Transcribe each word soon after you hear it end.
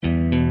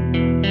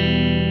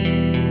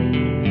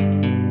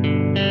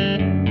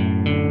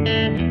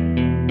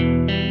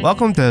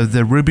Welcome to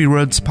the Ruby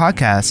Roads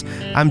podcast.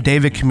 I'm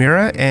David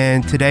Kimura,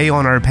 and today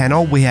on our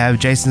panel we have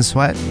Jason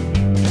Sweat.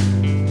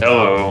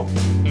 Hello.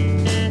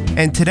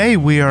 And today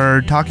we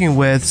are talking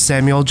with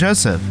Samuel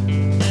Joseph.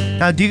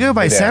 Now, do you go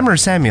by Sam or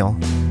Samuel?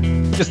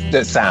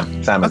 Just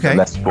Sam. Sam is okay,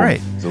 less formal.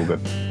 Great. It's all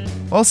good.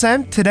 Well,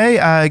 Sam,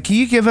 today, can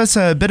you give us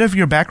a bit of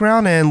your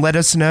background and let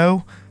us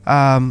know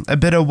a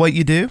bit of what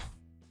you do?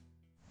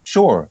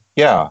 Sure,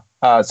 yeah.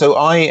 So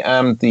I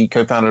am the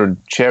co-founder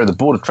and chair of the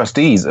board of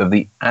trustees of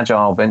the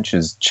Agile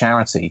Ventures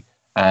charity,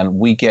 and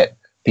we get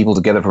people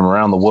together from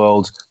around the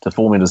world to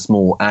form into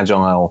small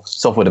agile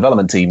software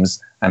development teams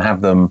and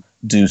have them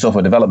do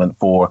software development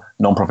for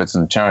nonprofits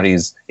and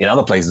charities in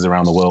other places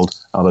around the world,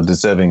 other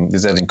deserving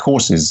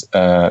causes,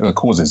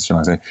 shall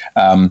I say.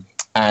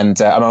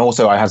 And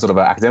I have sort of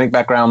an academic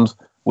background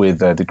with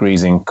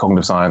degrees in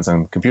cognitive science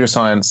and computer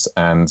science.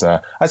 And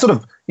I sort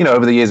of,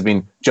 over the years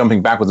been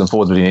jumping backwards and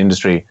forwards between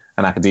industry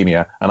and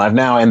academia. And I've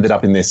now ended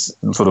up in this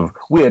sort of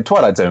weird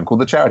twilight zone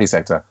called the charity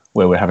sector,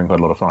 where we're having quite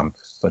a lot of fun.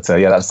 But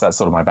that's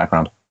sort of my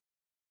background.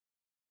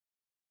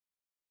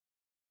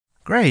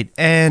 Great.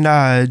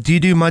 And do you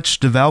do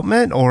much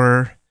development,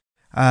 or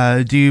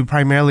do you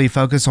primarily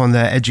focus on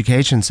the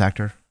education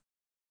sector?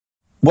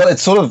 Well,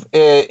 it's sort of,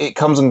 it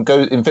comes and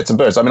goes in fits and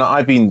bursts. I mean,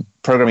 I've been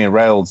programming in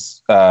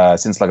Rails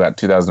since like about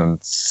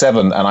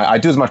 2007, and I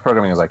do as much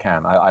programming as I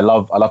can. I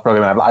love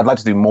programming. I'd like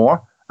to do more,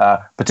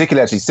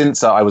 particularly actually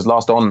since I was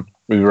last on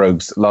Ruby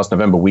Rogues last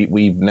November.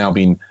 We've now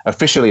been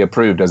officially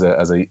approved as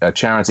a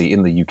charity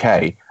in the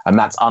UK, and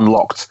that's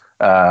unlocked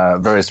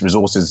various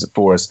resources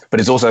for us. But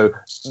it's also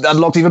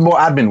unlocked even more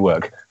admin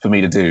work for me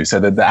to do, so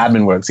that the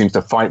admin work seems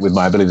to fight with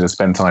my ability to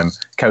spend time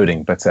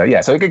coding. But so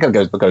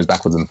it goes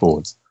backwards and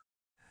forwards.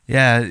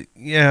 Yeah,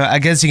 I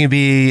guess you can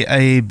be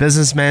a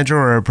business manager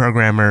or a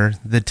programmer.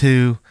 The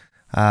two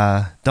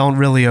don't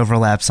really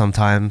overlap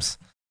sometimes.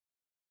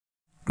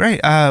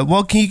 Great.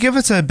 Well, can you give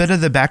us a bit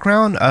of the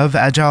background of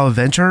Agile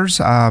Ventures?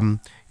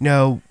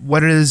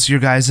 What is your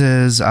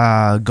guys'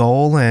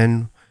 goal,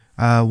 and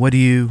what do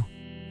you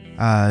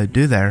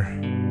do there?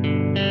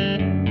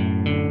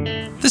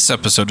 This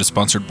episode is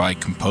sponsored by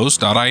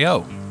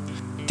Compose.io.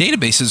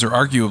 Databases are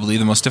arguably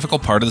the most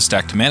difficult part of the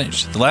stack to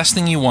manage. The last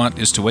thing you want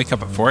is to wake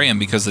up at 4 a.m.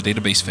 because the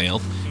database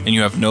failed and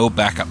you have no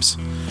backups.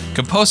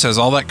 Compose has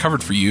all that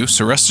covered for you,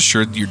 so rest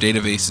assured that your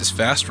database is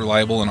fast,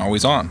 reliable, and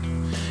always on.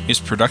 It's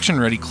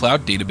production-ready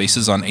cloud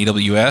databases on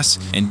AWS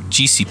and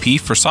GCP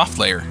for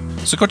SoftLayer,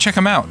 so go check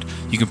them out.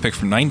 You can pick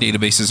from 9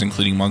 databases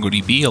including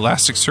MongoDB,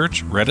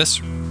 Elasticsearch,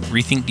 Redis,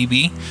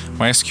 RethinkDB,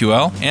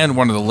 MySQL, and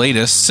one of the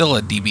latest,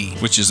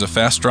 ScyllaDB, which is a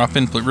fast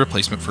drop-in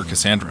replacement for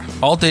Cassandra.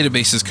 All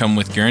databases come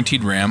with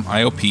guaranteed RAM,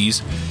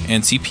 IOPs,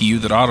 and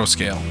CPU that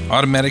auto-scale,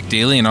 automatic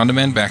daily and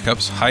on-demand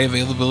backups, high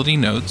availability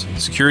nodes,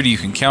 security you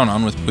can count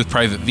on with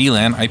private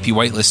VLAN, IP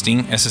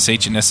whitelisting,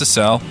 SSH and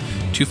SSL,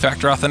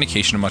 two-factor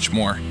authentication, and much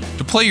more.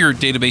 Deploy your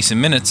database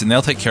in minutes, and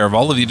they'll take care of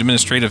all of the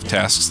administrative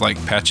tasks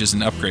like patches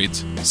and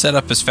upgrades.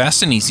 Setup is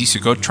fast and easy, so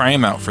go try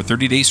them out for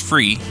 30 days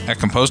free at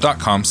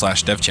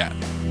compose.com/devchat.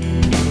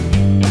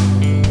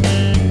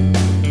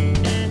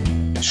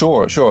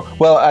 Sure.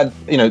 Well, I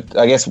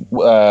guess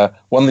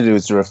one thing to do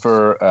is to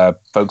refer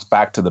folks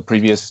back to the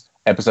previous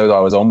episode I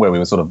was on, where we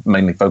were sort of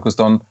mainly focused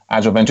on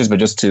Agile Ventures, but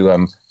just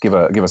to give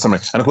a summary.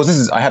 And of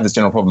course, I have this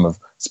general problem of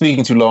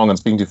speaking too long and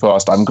speaking too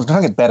fast. I'm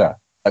trying to get better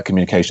at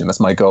communication. That's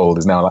my goal,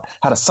 is now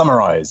how to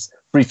summarize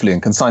briefly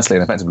and concisely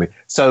and effectively.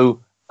 So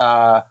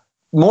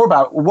more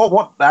about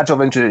what Agile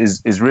Venture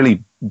is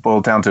really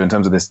boiled down to in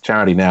terms of this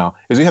charity now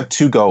is we have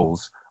 2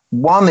 goals.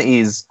 One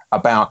is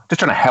about just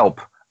trying to help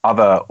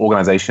other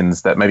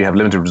organizations that maybe have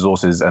limited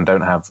resources and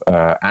don't have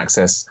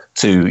access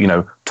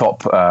to,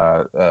 top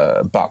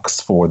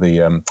bucks for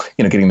the,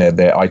 getting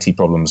their IT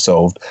problems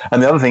solved.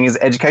 And the other thing is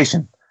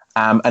education.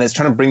 And it's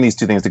trying to bring these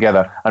 2 things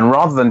together. And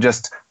rather than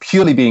just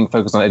purely being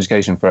focused on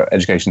education for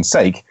education's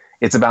sake,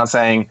 it's about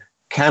saying,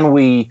 can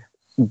we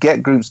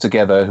get groups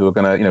together who are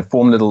going to,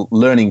 form little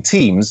learning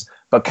teams,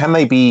 but can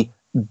they be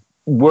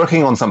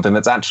working on something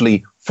that's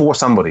actually for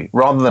somebody,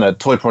 rather than a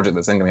toy project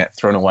that's then going to get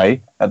thrown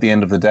away at the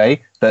end of the day,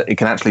 that it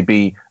can actually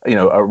be,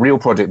 a real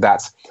project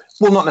that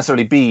will not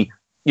necessarily be,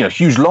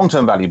 huge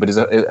long-term value, but is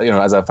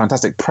as a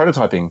fantastic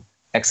prototyping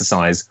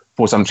exercise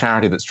for some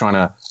charity that's trying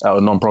to,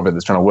 a non-profit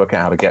that's trying to work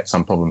out how to get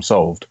some problem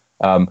solved.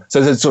 So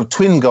there's sort of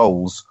twin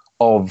goals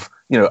of,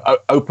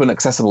 open,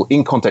 accessible,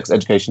 in-context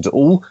education to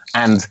all,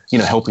 and,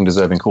 helping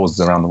deserving causes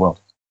around the world.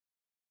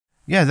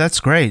 Yeah, that's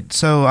great.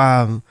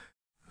 So,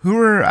 who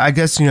are, I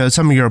guess,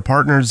 some of your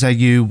partners that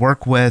you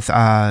work with?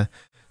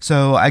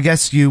 So I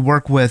guess you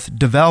work with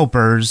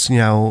developers,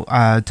 to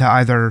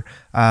either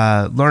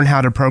learn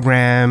how to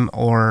program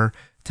or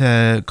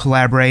to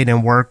collaborate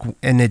and work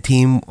in a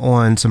team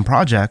on some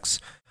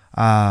projects.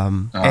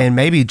 And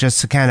maybe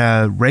just to kind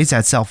of raise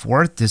that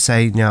self-worth to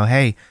say,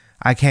 hey,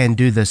 I can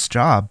do this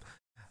job.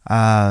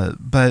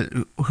 But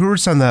who are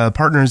some of the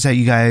partners that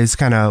you guys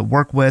kind of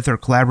work with or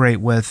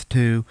collaborate with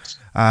to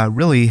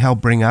really help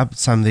bring up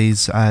some of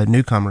these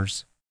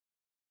newcomers?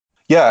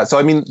 Yeah, so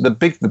I mean, the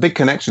big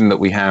connection that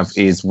we have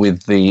is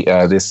with the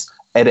this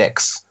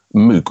edX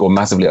MOOC, or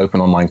massively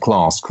open online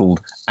class,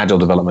 called Agile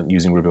Development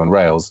Using Ruby on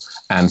Rails.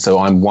 And so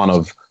I'm one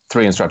of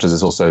 3 instructors.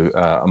 There's also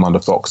Amanda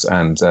Fox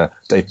and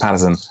Dave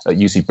Patterson at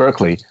UC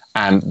Berkeley.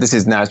 And this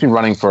is now, it's been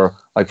running for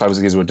like 5 or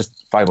 6 years. We're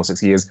just 5 or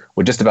 6 years.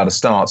 We're just about to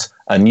start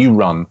a new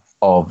run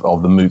of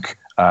the MOOC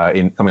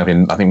coming up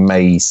in, I think,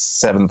 May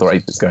 7th or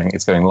 8th.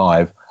 It's going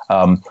live.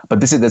 But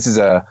this is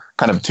a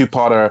kind of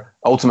 2-parter,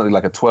 ultimately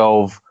like a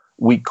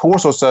 12-week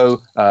course or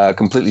so,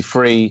 completely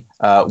free,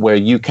 where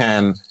you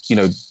can,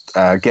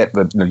 get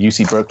the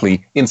UC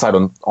Berkeley insight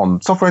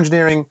on software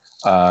engineering,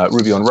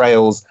 Ruby on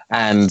Rails,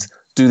 and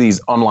do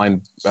these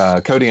online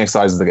coding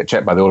exercises that get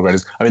checked by the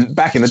autograders. I mean,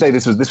 back in the day,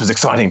 this was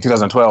exciting.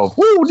 2012,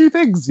 woo, new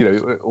things,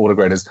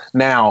 autograders.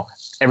 Now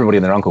everybody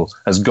and their uncle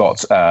has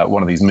got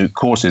one of these MOOC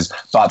courses.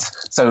 But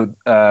so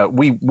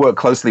we work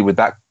closely with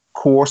that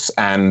course,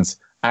 and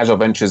Agile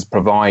Ventures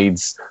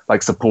provides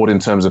like support in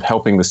terms of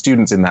helping the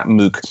students in that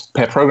MOOC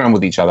pair program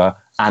with each other.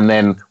 And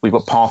then we've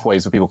got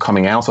pathways for people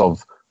coming out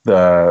of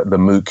the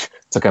MOOC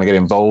to kind of get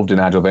involved in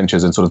Agile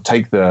Ventures and sort of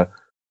take the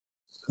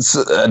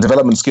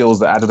development skills,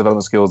 the Agile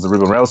development skills, the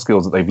Ruby on Rails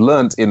skills that they've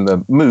learned in the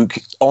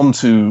MOOC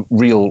onto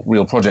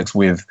real projects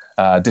with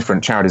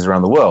different charities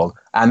around the world.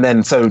 And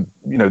then, so,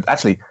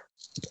 actually,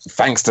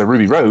 thanks to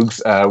Ruby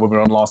Rogues, when we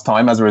were on last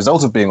time, as a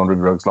result of being on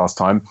Ruby Rogues last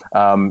time,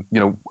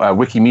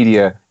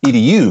 Wikimedia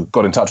EDU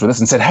got in touch with us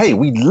and said, hey,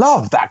 we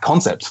love that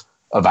concept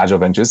of Agile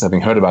Ventures,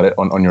 having heard about it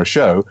on your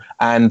show.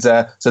 And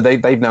so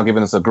they've now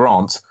given us a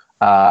grant,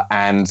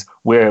 and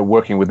we're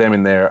working with them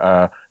in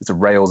their it's a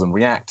Rails and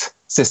React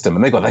system.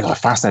 And they've got a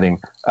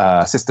fascinating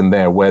system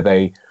there where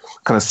they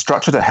kind of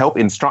structure to help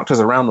instructors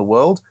around the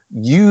world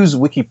use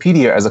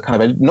Wikipedia as a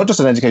kind of, not just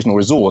an educational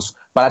resource,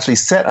 but actually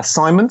set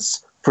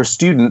assignments for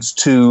students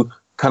to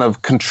kind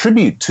of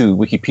contribute to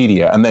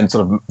Wikipedia. And then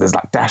sort of there's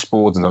like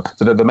dashboards, and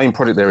so the main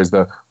project there is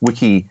the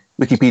Wikipedia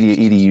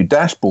EDU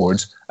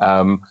dashboard.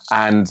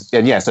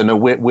 So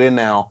we're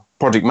now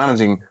project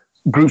managing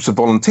groups of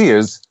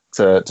volunteers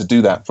to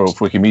do that for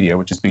Wikimedia,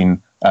 which has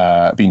been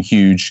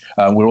huge.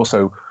 We're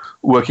also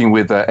working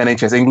with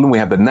NHS England. We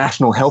have the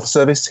National Health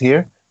Service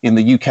here in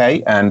the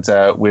UK, and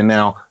we're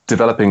now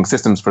developing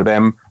systems for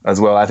them as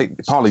well. I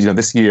think partly,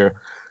 this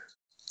year,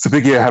 it's a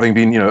big year, having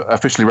been,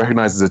 officially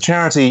recognized as a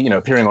charity.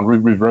 Appearing on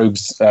Ruby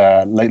Rogues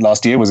late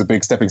last year was a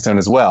big stepping stone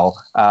as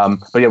well.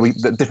 But yeah,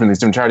 these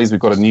different charities. We've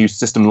got a new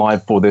system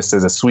live for this.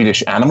 There's a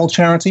Swedish animal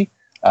charity.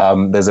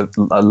 There's a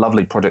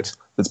lovely project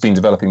that's been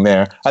developing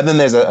there. And then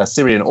there's a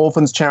Syrian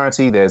orphans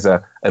charity. There's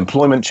a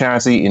employment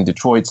charity in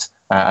Detroit,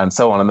 and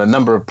so on. And the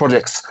number of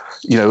projects,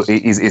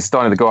 is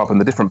starting to go up, and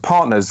the different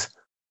partners,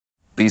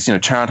 these,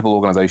 charitable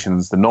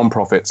organizations, the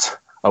non-profits,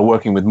 are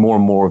working with more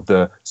and more of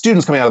the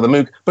students coming out of the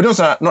MOOC, but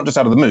also not just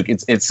out of the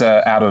MOOC. It's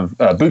out of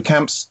boot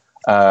camps.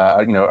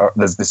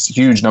 There's this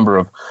huge number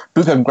of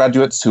bootcamp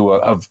graduates who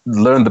have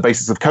learned the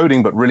basics of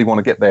coding, but really want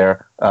to get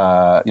their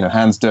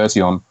hands dirty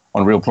on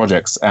real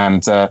projects.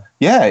 And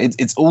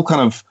it's all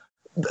kind of,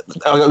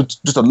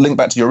 just to link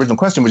back to your original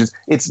question, which is,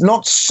 it's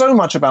not so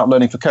much about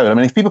learning for code. I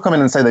mean, if people come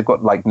in and say they've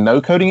got like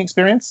no coding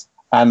experience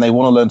and they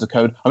want to learn to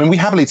code, I mean, we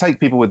happily take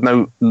people with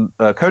no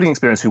coding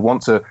experience who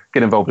want to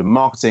get involved in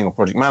marketing or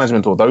project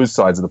management or those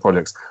sides of the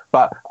projects.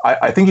 But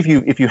I think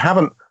if you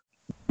haven't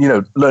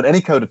learned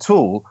any code at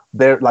all,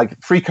 they're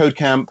like Free Code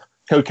Camp,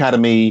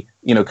 Codecademy,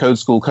 Code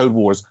School, Code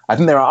Wars. I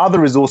think there are other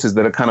resources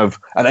that are kind of,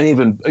 and then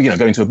even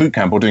going to a boot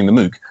camp or doing the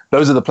MOOC.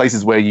 Those are the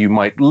places where you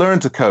might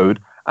learn to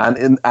code.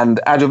 And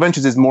Agile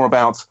Ventures is more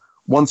about,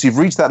 once you've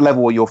reached that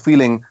level where you're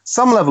feeling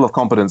some level of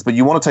competence, but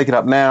you want to take it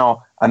up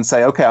now and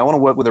say, okay, I want to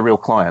work with a real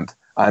client,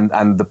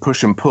 and the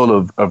push and pull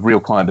of real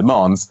client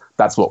demands.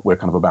 That's what we're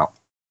kind of about.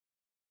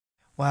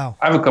 Wow.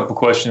 I have a couple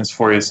questions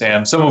for you,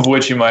 Sam, some of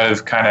which you might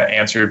have kind of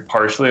answered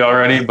partially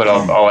already, but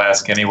I'll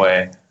ask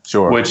anyway.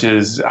 Sure. Which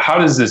is, how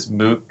does this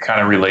MOOC kind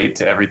of relate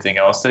to everything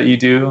else that you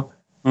do?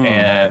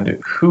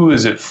 And who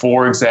is it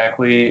for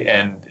exactly?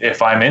 And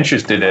if I'm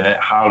interested in it,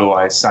 how do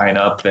I sign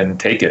up and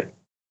take it?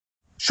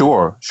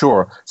 Sure.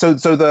 So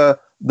the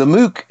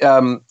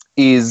MOOC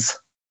is,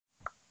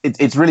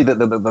 it's really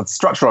the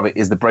structure of it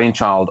is the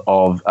brainchild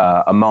of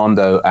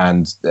Armando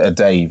and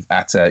Dave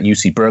at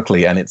UC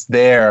Berkeley, and it's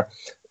there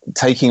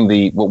taking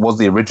what was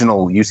the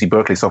original UC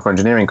Berkeley software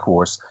engineering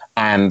course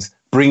and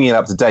bringing it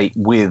up to date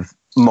with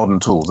modern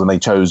tools. And they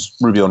chose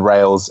Ruby on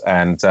Rails,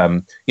 and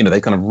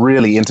they kind of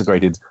really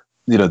integrated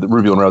the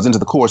Ruby on Rails into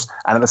the course,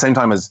 and at the same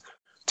time as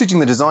teaching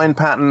the design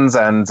patterns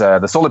and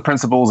the solid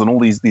principles and all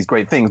these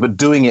great things, but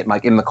doing it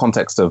like in the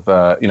context of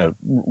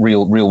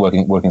real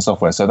working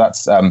software. So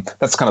that's kind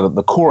of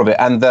the core of it.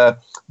 And the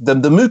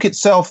MOOC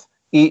itself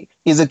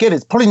is, again,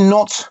 it's probably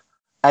not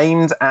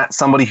aimed at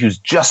somebody who's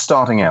just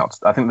starting out.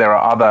 I think there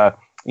are other,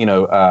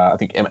 I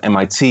think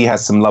MIT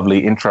has some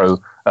lovely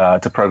intro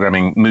to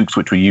programming MOOCs,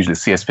 which we usually,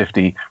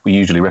 CS50, we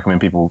usually recommend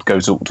people go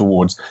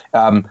towards.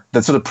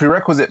 The sort of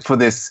prerequisite for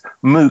this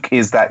MOOC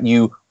is that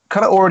you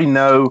kind of already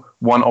know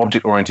one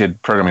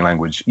object-oriented programming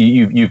language.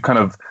 You've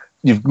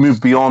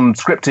moved beyond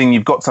scripting.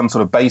 You've got some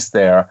sort of base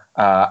there,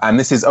 and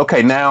this is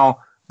okay now.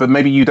 But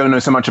maybe you don't know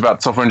so much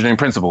about software engineering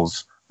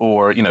principles,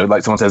 or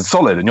like someone says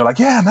solid, and you're like,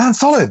 yeah, man,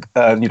 solid.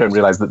 You don't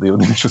realize that the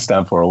initials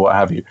stand for, or what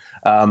have you.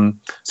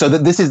 So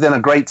that this is then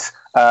a great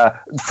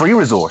free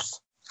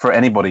resource for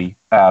anybody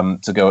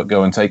to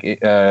go and take.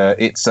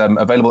 It's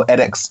available at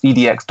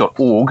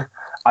edx.org.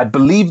 I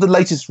believe the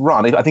latest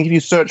run. I think if you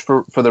search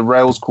for the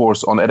Rails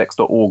course on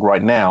edx.org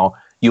right now,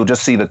 you'll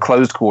just see the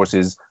closed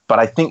courses. But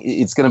I think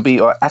it's going to be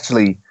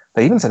actually.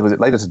 They even said was it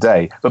later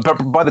today. But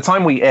by the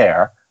time we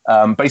air,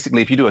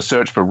 basically, if you do a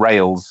search for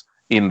Rails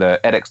in the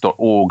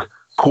edx.org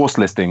course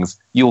listings,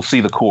 you'll see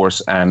the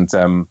course. And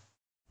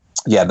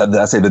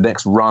that's it. The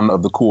next run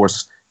of the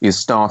course is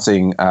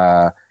starting.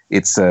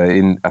 It's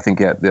in, I think,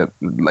 the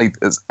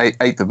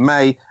 8th of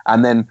May.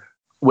 And then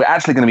we're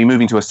actually going to be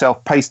moving to a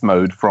self-paced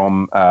mode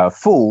from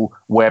full,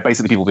 where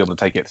basically people will be able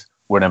to take it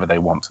whenever they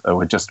want.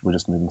 We're just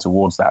moving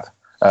towards that.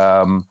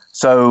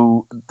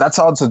 So that's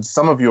answered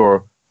some of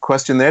your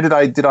question there.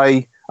 Did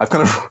I? I've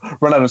kind of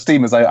run out of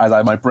steam as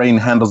my brain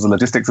handles the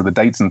logistics of the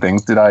dates and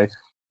things. Did I?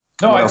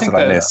 No, I think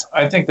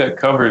that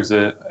covers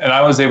it. And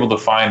I was able to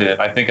find it.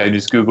 I think I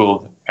just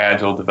Googled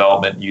Agile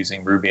development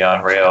using Ruby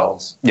on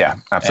Rails. Yeah,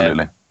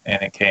 absolutely.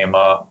 And it came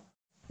up.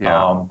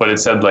 Yeah. But it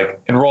said like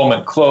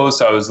enrollment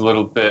close. I was a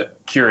little bit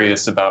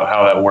curious about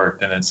how that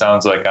worked. And it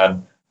sounds like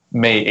on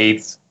May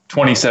 8th,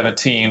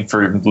 2017,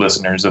 for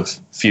listeners of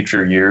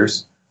future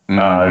years,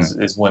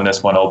 is when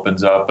this one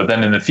opens up. But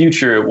then in the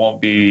future, it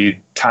won't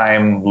be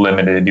time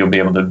limited. You'll be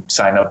able to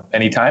sign up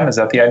anytime. Is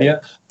that the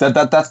idea?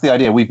 That's the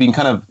idea. We've been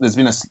there's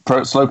been a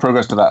slow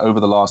progress to that over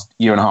the last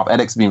year and a half. edX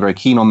has been very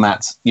keen on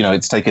that.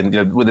 It's taken,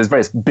 there's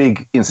various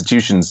big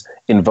institutions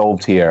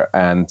involved here,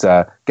 and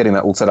getting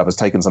that all set up has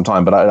taken some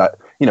time. But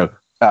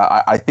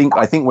I think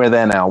we're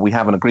there now. We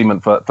have an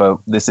agreement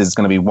for this is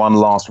going to be one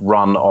last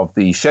run of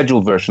the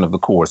scheduled version of the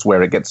course,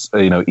 where it gets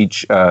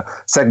each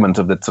segment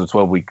of the sort of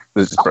 12-week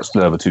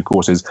split over 2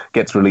 courses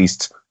gets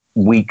released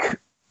week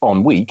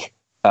on week.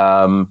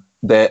 It's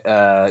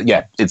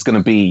going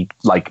to be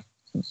like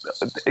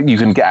you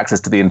can get access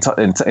to the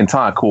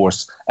entire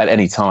course at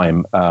any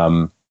time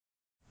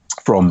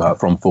from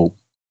full.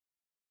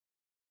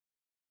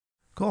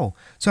 Cool.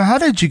 So how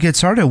did you get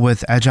started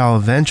with Agile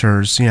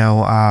Adventures?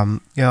 How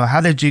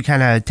did you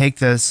kind of take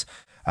this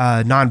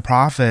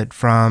nonprofit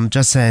from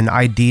just an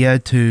idea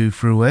to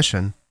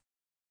fruition?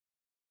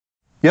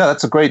 Yeah,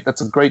 that's a great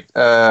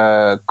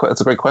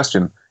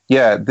question.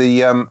 Yeah,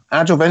 the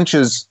Agile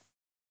Ventures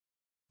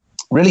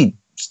really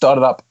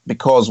started up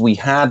because we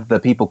had the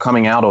people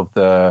coming out of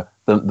the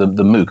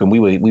MOOC, and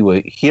we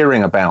were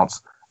hearing about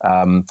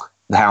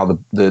how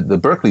the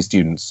Berkeley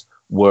students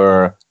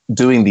were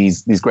doing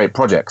these great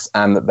projects,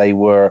 and that they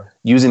were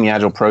using the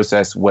Agile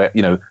process where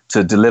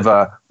to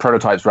deliver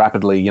prototypes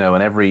rapidly.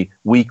 And every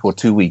week or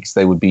 2 weeks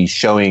they would be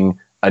showing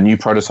a new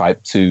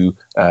prototype to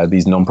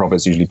these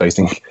nonprofits, usually based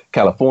in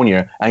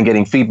California, and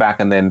getting feedback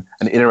and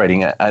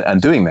iterating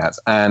and doing that.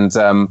 And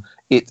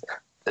it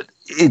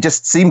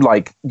just seemed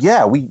like,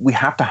 we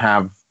have to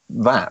have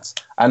that.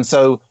 And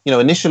so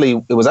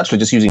initially it was actually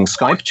just using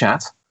Skype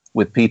chat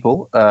with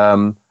people,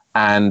 and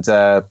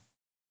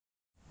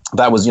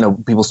that was,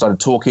 people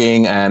started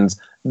talking, and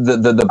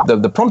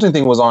the prompting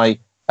thing was I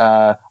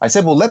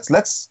said, well,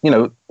 let's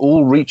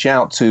all reach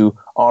out to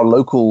our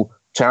local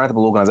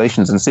charitable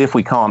organizations and see if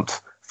we can't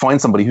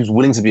find somebody who's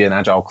willing to be an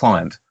Agile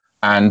client.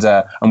 And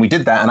we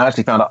did that, and I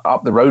actually found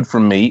up the road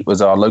from me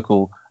was our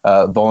local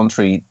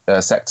voluntary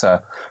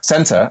sector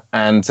center.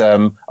 And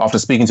after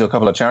speaking to a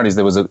couple of charities,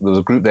 there was a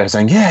group there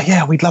saying,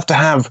 we'd love to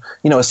have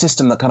a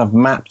system that kind of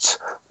mapped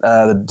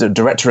the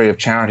directory of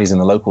charities in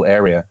the local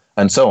area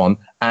and so on.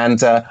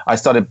 And I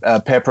started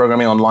pair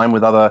programming online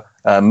with other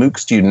MOOC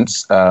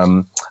students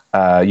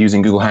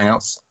using Google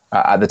Hangouts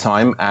at the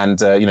time, and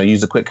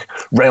used a quick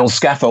Rails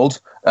scaffold.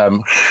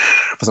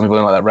 For some people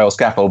don't like that Rails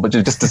scaffold, but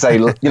just to say,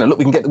 look, we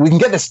can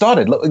get this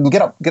started. Look, we can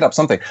get up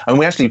something. And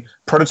we actually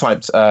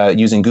prototyped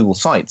using Google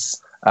Sites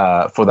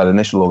for that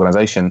initial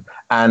organization,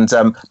 and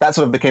that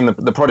sort of became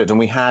the product. And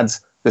we had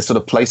this sort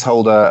of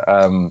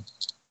placeholder.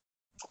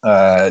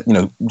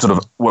 Sort of,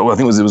 well, I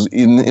think it was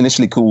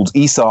initially called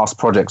ESAS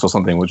projects or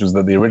something, which was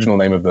the original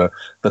name of the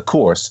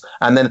course.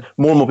 And then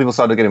more and more people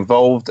started to get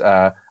involved.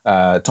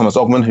 Thomas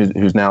Ogman,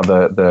 who's now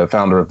the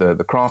founder of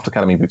the Craft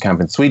Academy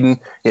Bootcamp in Sweden,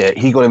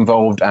 he got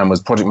involved and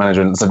was project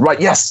manager and said, right,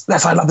 yes,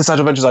 I love this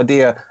Agile Ventures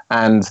idea.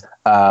 And,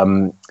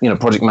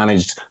 project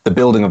managed the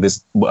building of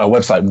this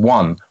website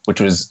One, which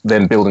was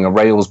then building a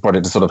Rails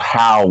project to sort of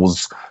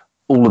house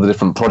all of the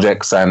different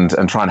projects and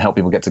try and help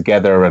people get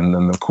together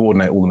and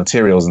coordinate all the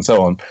materials and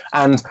so on.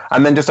 And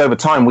then just over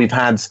time, we've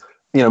had,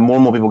 more and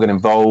more people get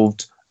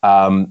involved,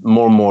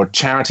 more and more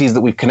charities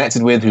that we've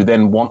connected with who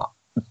then want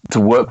to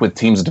work with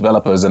teams of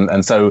developers.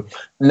 And so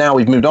now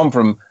we've moved on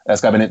from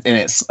Skype, and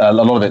it's a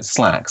lot of it's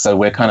Slack. So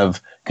we're kind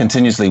of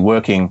continuously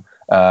working,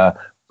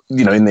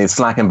 in the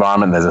Slack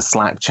environment. There's a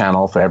Slack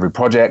channel for every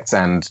project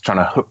and trying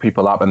to hook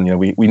people up. And,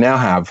 we now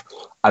have,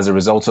 as a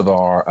result of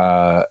our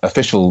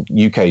official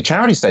UK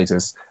charity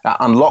status,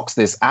 unlocks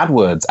this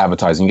AdWords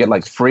advertising. You get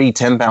like free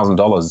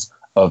 $10,000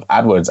 of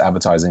AdWords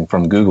advertising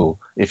from Google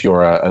if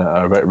you're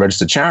a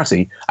registered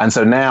charity. And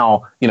so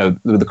now,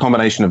 the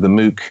combination of the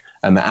MOOC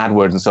and the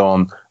AdWords and so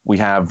on, we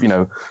have,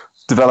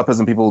 developers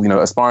and people,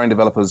 aspiring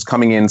developers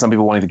coming in, some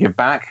people wanting to give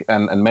back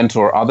and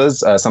mentor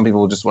others. Some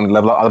people just want to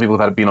level up. Other people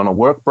have been on a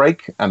work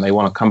break and they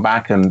want to come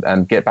back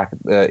and get back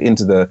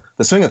into the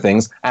swing of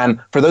things. And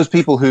for those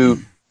people who,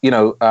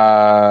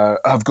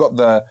 have got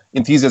the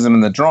enthusiasm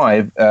and the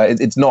drive,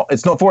 it's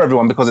not for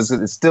everyone because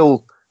it's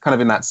still kind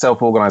of in that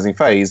self-organizing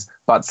phase.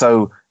 But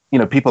so,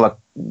 people are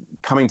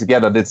coming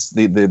together.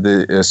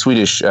 The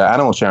Swedish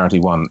animal charity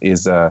one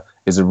is a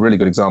really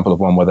good example of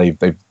one where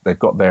they've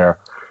got their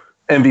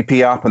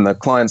MVP up and the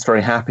client's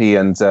very happy,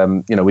 and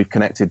we've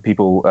connected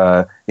people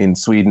in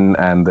Sweden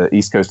and the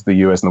east coast of the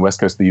US and the west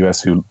coast of the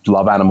US who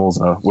love animals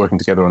and are working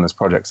together on this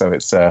project. So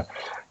it's I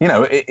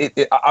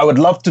would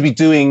love to be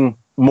doing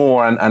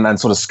more and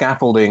sort of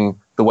scaffolding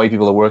the way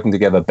people are working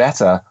together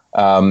better.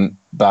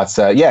 It's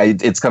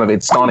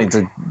starting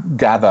to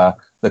gather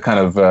the kind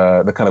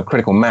of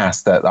critical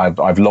mass that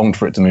I've longed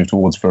for it to move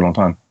towards for a long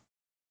time.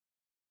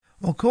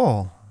 Well,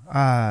 cool.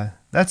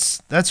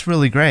 That's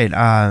really great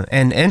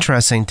and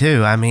interesting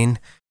too. I mean,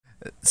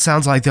 it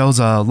sounds like there was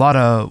a lot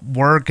of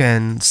work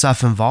and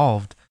stuff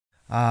involved.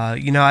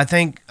 I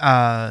think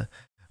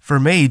for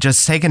me,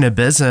 just taking a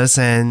business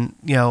and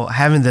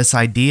having this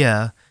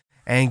idea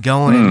and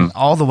going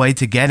all the way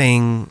to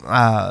getting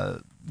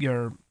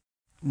your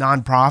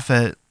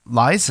nonprofit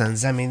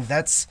license. I mean,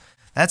 that's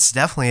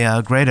definitely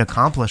a great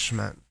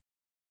accomplishment.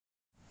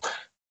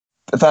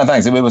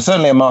 Thanks. It was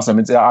certainly a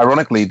milestone.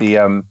 Ironically,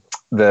 the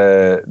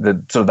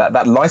sort of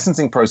that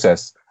licensing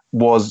process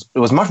was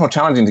much more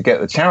challenging to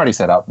get the charity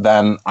set up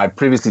than I'd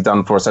previously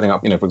done for setting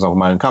up, for example,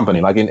 my own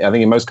company. Like I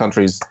think in most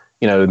countries,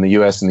 in the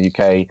US and the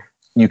UK,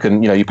 you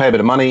can, you pay a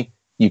bit of money,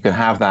 you can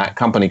have that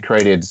company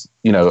created,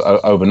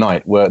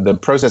 overnight. Where the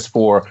process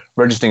for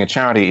registering a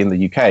charity in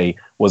the UK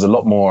was a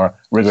lot more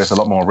rigorous, a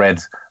lot more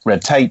red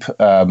tape.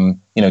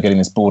 Getting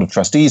this board of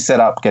trustees set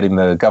up, getting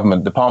the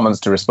government departments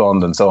to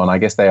respond, and so on. I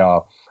guess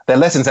they're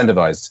less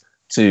incentivized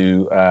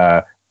to.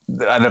 I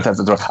don't know if that's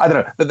right. I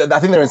don't know. I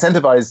think they're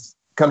incentivized.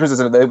 Countries,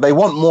 they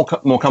want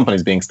more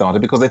companies being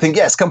started because they think,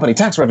 yes, company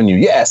tax revenue,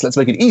 yes, let's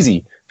make it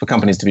easy for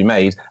companies to be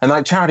made. And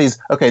like charities,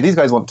 okay, these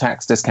guys want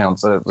tax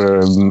discounts. I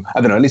don't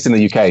know, at least in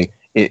the UK,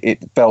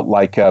 it felt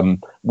like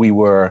we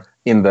were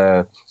in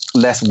the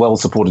less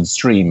well-supported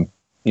stream,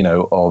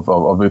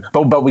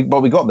 but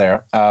we got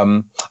there.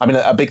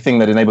 A big thing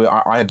that enabled,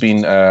 I had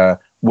been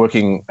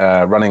running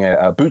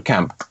a boot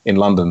camp in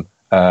London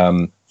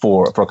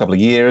for a couple of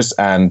years,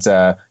 and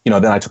then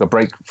I took a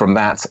break from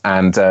that,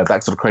 and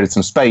that sort of created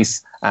some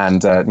space,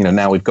 and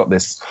now we've got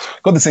this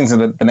thing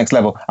to the next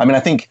level. I mean,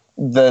 I think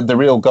the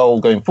real goal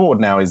going forward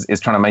now is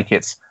trying to make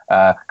it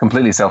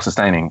completely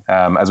self-sustaining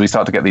as we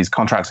start to get these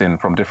contracts in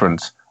from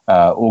different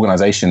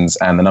organizations,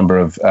 and the number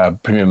of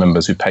premium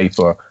members who pay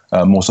for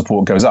more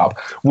support goes up.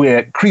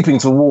 We're creeping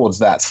towards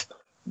that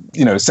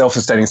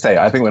self-sustaining state.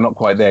 I think we're not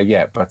quite there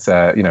yet, but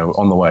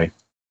on the way.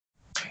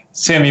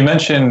 Sam, you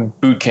mentioned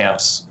boot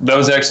camps. That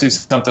was actually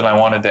something I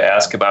wanted to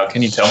ask about.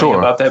 Can you tell me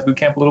about that boot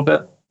camp a little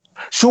bit?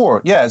 Sure.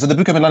 Yeah. So the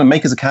boot camp in London,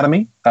 Makers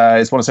Academy,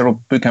 is one of several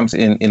boot camps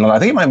in London. I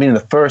think it might have been the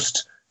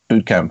first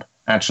boot camp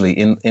actually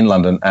in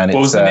London. And what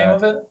was the name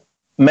of it?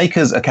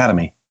 Makers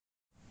Academy.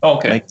 Oh,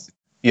 okay.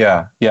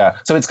 Yeah.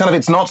 So it's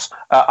not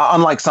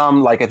unlike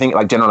some, I think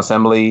like General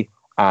Assembly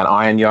and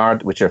Iron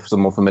Yard, which are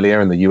some more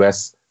familiar in the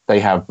US. They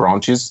have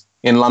branches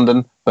in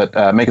London, but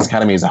Makers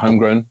Academy is a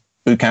homegrown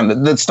boot camp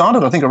that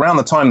started, I think, around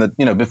the time that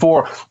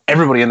before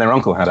everybody and their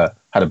uncle had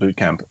a boot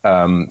camp.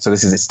 So it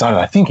started,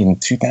 I think, in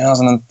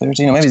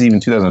 2013 or maybe it's even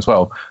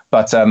 2012.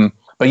 But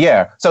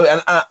yeah. So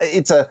and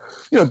it's a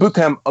boot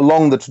camp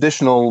along the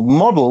traditional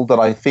model that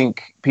I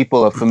think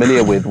people are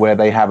familiar with, where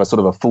they have a sort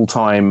of a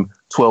full-time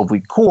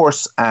 12-week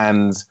course,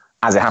 and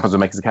as it happens with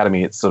Makers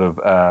Academy, it's sort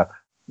of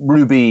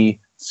Ruby,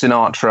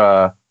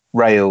 Sinatra,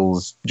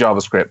 Rails,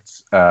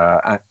 JavaScript,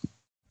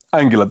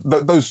 Angular,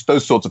 those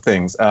sorts of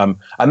things. And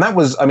that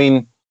was,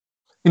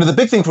 the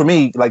big thing for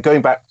me, like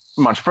going back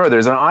much further,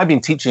 is that I've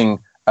been teaching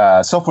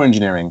software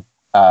engineering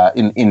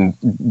in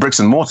bricks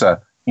and mortar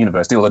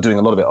university, although doing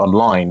a lot of it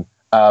online.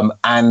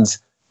 And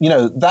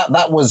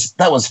that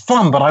was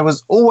fun, but I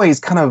was always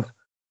kind of,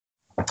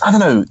 I don't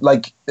know,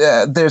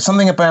 there's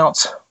something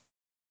about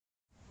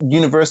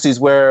universities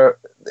where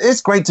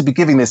it's great to be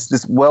giving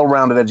this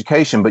well-rounded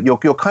education, but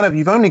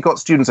you've only got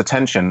students'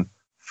 attention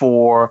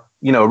for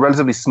a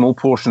relatively small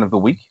portion of the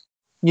week,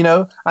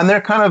 and they're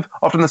kind of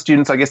often the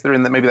students, I guess they're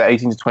in maybe that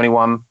 18 to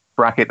 21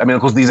 bracket. I mean,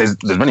 of course, these days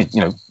there's many,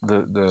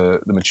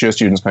 the mature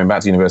students coming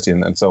back to university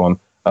and so on,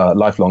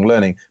 lifelong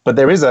learning. But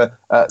there is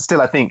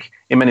still, I think,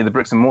 in many of the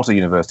bricks and mortar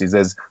universities,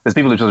 there's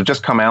people who sort of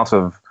just come out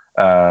of,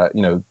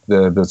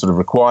 the sort of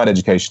required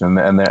education,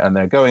 and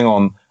they're going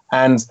on,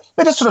 and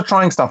they're just sort of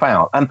trying stuff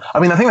out. And I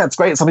mean, I think that's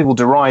great. Some people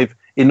derive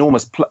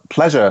enormous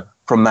pleasure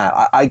from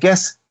that. I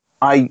guess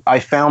I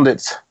found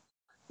it,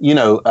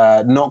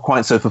 not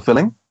quite so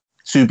fulfilling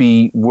to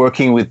be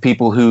working with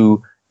people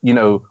who,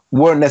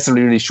 weren't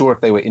necessarily really sure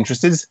if they were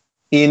interested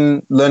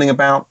in learning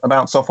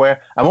about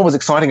software. And what was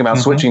exciting about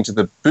switching to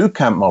the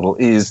bootcamp model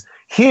is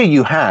here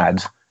you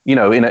had, in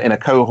a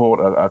cohort,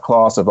 a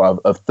class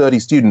of 30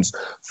 students,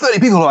 30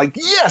 people are like,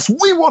 yes,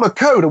 we want to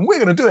code and we're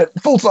going to do it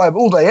full time,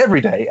 all day,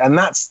 every day. And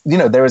that's,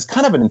 there is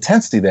kind of an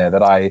intensity there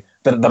that I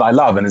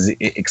love and is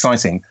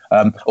exciting.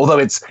 Although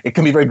it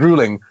can be very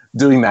grueling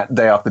doing that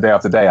day after day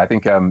after day. I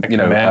think,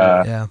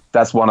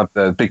 that's one of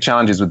the big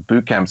challenges with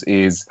boot camps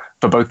is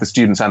for both the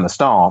students and the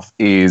staff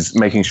is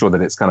making sure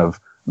that it's kind of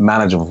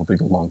manageable for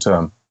people long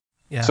term.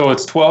 Yeah. So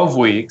it's 12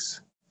 weeks.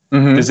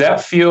 Mm-hmm. Does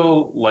that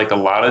feel like a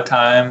lot of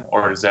time,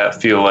 or does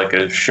that feel like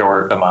a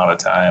short amount of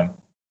time?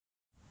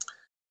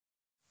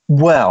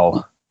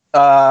 Well,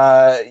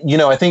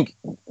 I think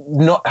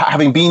not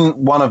having been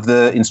one of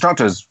the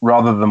instructors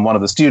rather than one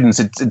of the students,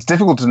 it's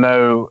difficult to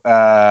know,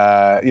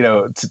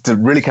 to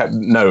really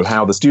know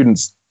how the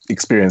students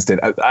experienced it.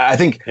 I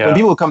think when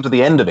people come to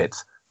the end of it,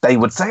 they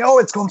would say, "Oh,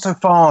 it's gone so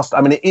fast."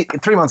 I mean,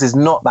 3 months is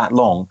not that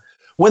long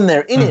when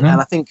they're in it, and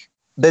I think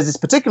there's this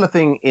particular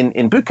thing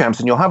in boot camps,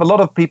 and you'll have a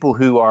lot of people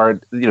who are,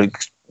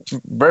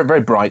 very,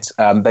 very bright.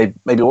 They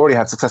maybe already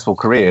had successful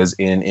careers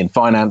in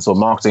finance or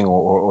marketing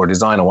or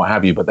design or what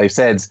have you, but they've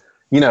said,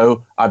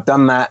 I've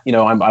done that.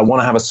 I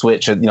want to have a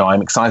switch.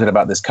 I'm excited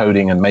about this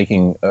coding and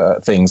making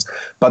things.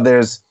 But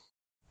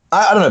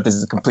I don't know if this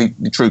is a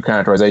completely true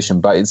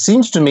characterization, but it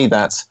seems to me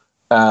that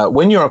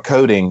when you're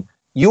coding,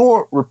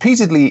 you're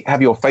repeatedly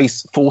have your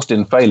face forced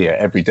in failure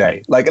every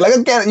day. Like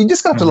again, you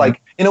just have to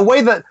in a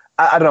way that,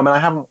 I don't know. I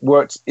mean, I haven't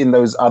worked in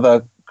those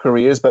other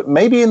careers, but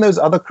maybe in those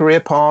other career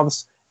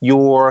paths,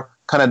 you're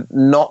kind of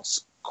not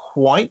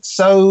quite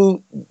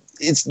so.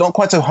 It's not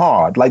quite so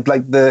hard.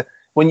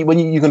 When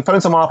you can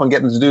phone someone up and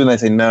get them to do, and they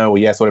say no or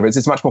yes, or whatever.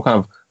 It's much more kind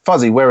of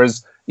fuzzy.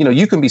 Whereas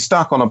you can be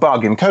stuck on a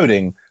bug in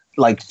coding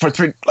for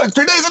 3 days, and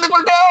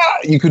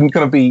it's you can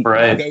kind of be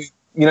right.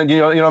 You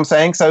know what I'm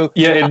saying? So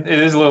yeah, it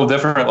is a little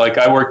different. Like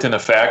I worked in a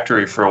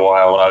factory for a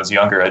while when I was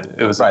younger.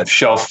 It was a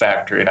shelf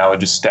factory, and I would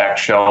just stack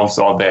shelves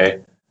all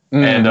day.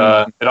 And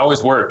it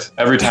always worked.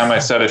 Every time I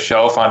set a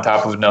shelf on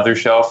top of another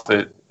shelf,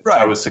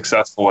 I was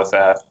successful with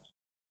that.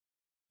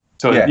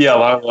 So a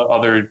lot of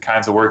other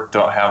kinds of work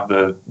don't have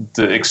the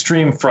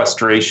extreme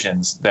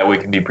frustrations that we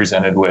can be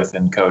presented with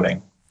in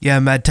coding. Yeah,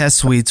 my test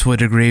suites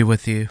would agree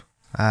with you.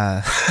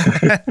 Yeah,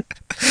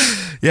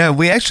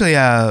 we actually,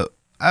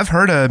 I've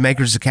heard of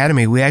Makers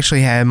Academy. We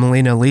actually had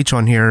Melina Leach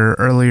on here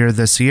earlier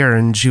this year,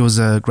 and she was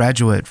a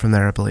graduate from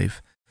there, I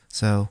believe.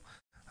 So,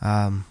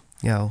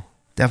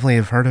 definitely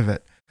have heard of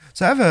it.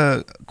 So I have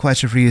a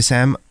question for you,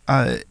 Sam.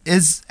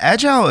 Is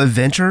Agile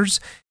Adventures,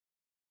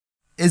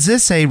 is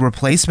this a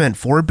replacement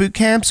for boot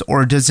camps,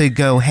 or does it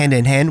go hand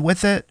in hand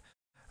with it?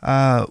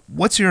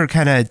 What's your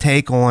kind of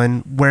take on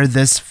where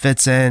this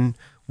fits in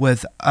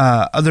with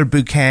other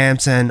boot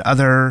camps and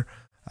other,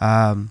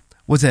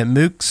 was it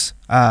MOOCs?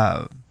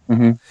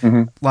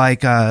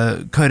 Like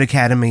Code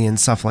Academy and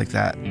stuff like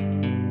that.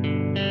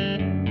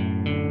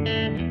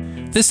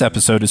 This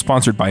episode is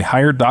sponsored by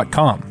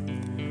Hired.com.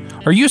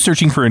 Are you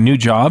searching for a new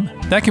job?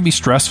 That can be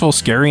stressful,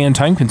 scary, and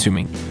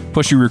time-consuming.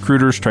 Pushy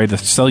recruiters try to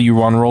sell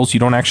you on roles you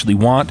don't actually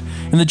want,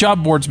 and the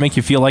job boards make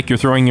you feel like you're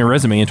throwing your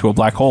resume into a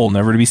black hole,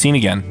 never to be seen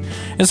again.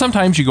 And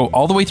sometimes you go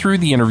all the way through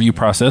the interview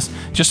process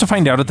just to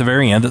find out at the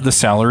very end that the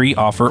salary,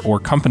 offer, or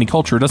company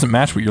culture doesn't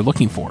match what you're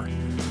looking for.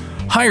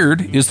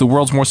 Hired is the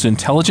world's most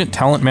intelligent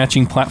talent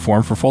matching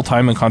platform for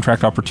full-time and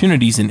contract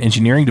opportunities in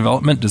engineering,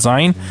 development,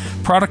 design,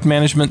 product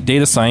management,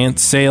 data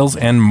science, sales,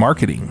 and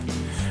marketing.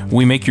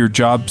 We make your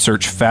job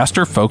search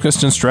faster,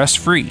 focused, and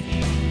stress-free.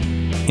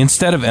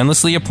 Instead of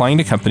endlessly applying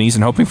to companies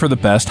and hoping for the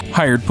best,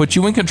 Hired puts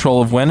you in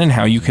control of when and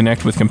how you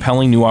connect with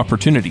compelling new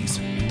opportunities.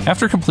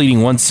 After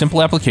completing one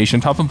simple application,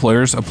 top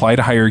employers apply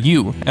to hire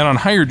you, and on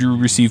Hired you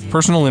receive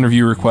personal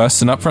interview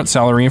requests and upfront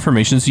salary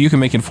information so you can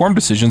make informed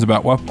decisions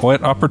about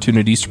what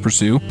opportunities to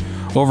pursue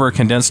over a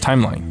condensed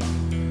timeline.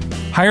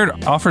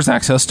 Hired offers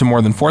access to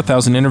more than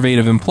 4,000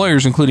 innovative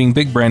employers, including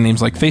big brand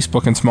names like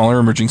Facebook and smaller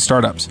emerging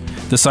startups.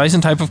 The size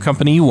and type of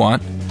company you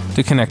want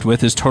to connect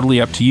with is totally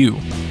up to you.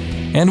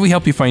 And we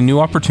help you find new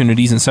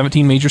opportunities in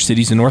 17 major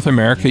cities in North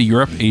America,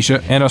 Europe,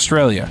 Asia, and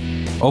Australia.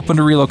 Open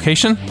to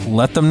relocation?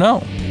 Let them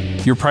know.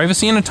 Your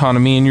privacy and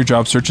autonomy in your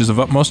job search is of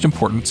utmost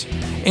importance.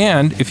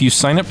 And if you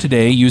sign up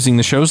today using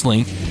the show's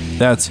link,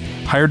 that's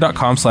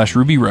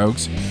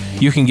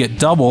hired.com/rubyrogues, you can get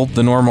double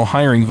the normal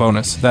hiring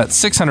bonus. That's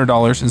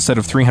 $600 instead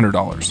of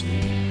 $300.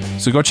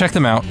 So go check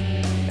them out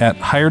at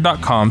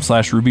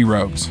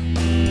hired.com/rubyrogues.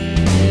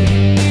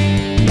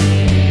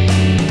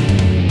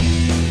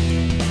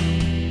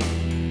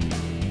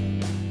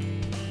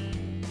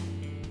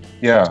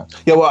 Yeah.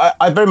 Well,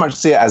 I very much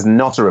see it as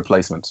not a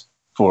replacement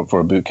for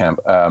a boot camp.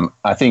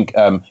 I think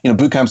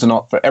boot camps are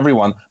not for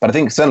everyone, but I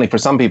think certainly for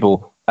some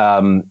people,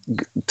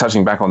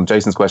 touching back on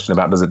Jason's question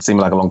about does it seem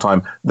like a long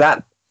time,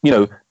 that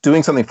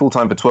doing something full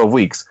time for 12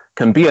 weeks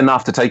can be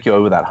enough to take you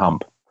over that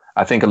hump.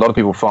 I think a lot of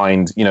people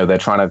find they're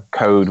trying to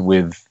code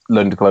with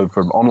learning to code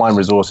from online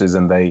resources,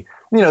 and they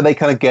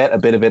kind of get a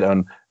bit of it,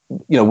 and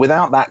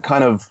without that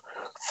kind of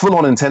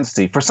full-on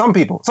intensity for some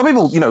people. Some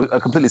people, are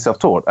completely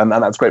self-taught, and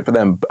that's great for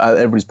them.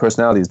 Everybody's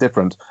personality is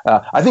different.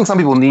 I think some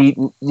people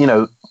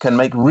can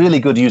make really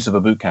good use of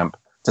a boot camp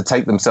to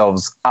take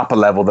themselves up a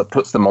level that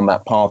puts them on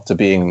that path to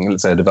being,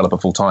 let's say, a developer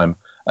full-time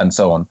and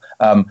so on.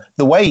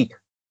 The way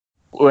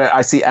where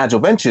I see Agile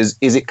Ventures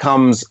is it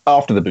comes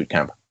after the boot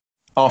camp,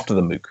 after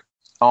the MOOC,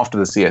 after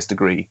the CS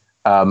degree.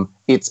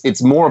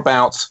 It's more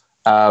about,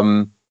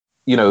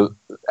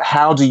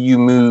 how do you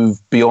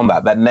move beyond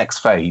that next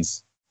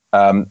phase?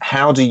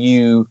 How do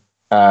you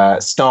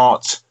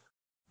start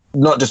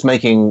not just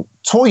making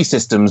toy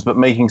systems, but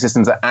making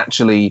systems that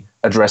actually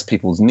address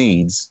people's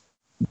needs?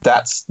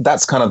 That's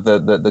kind of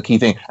the key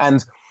thing.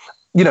 And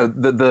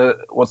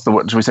the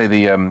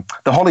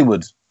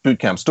Hollywood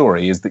bootcamp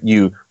story is that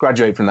you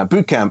graduate from that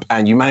bootcamp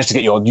and you manage to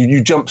get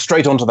you jump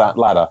straight onto that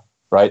ladder,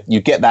 right? You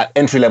get that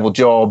entry level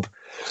job.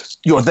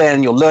 You're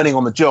learning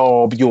on the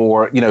job.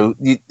 You're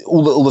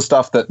all the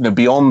stuff that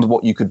beyond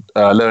what you could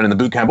learn in the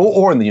bootcamp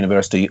or in the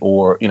university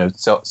or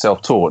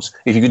self-taught.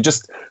 If you could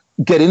just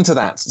get into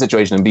that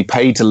situation and be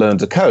paid to learn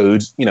to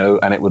code,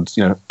 and it would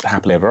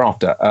happily ever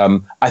after.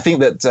 I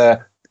think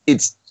that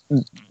it's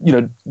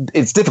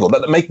difficult.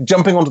 That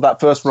jumping onto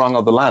that first rung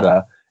of the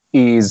ladder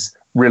is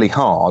really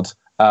hard,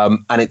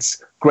 and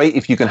it's great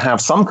if you can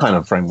have some kind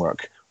of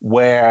framework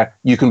where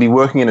you can be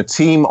working in a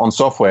team on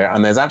software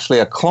and there's actually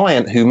a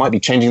client who might be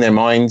changing their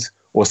mind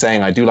or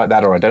saying, I do like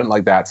that or I don't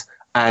like that.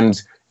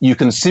 And you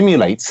can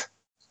simulate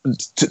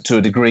to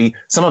a degree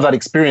some of that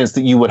experience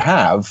that you would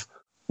have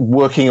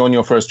working on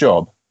your first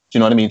job. Do you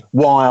know what I mean?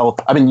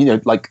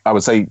 Like I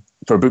would say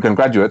for a bootcamp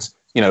graduate,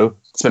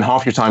 spend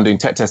half your time doing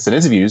tech tests and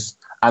interviews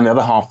and the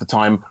other half the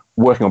time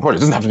working on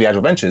projects. It doesn't have to be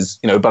Agile Ventures,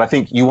 but I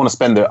think you want to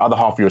spend the other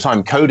half of your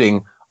time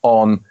coding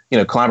on,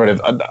 collaborative,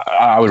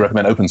 I would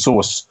recommend open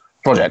source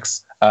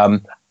projects.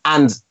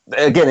 And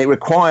again, it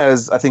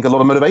requires, I think, a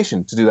lot of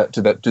motivation to do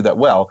that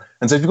well.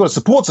 And so if you've got a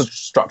support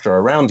structure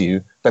around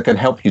you that can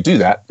help you do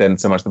that, then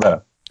so much the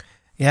better.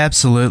 Yeah,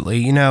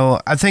 absolutely.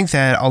 I think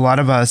that a lot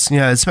of us,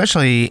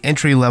 especially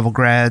entry-level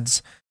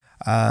grads,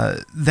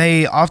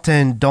 they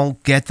often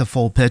don't get the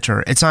full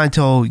picture. It's not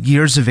until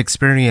years of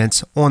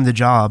experience on the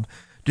job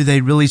do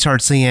they really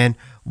start seeing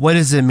what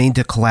does it mean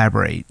to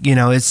collaborate.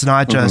 It's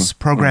not just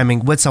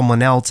programming with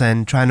someone else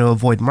and trying to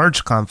avoid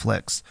merge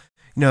conflicts.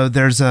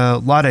 There's a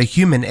lot of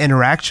human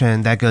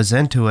interaction that goes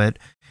into it.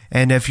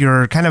 And if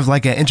you're kind of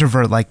like an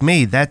introvert like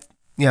me, that,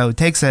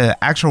 takes an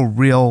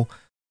actual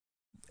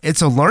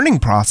it's a learning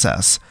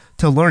process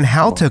to learn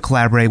how to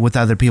collaborate with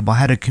other people,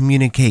 how to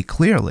communicate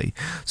clearly.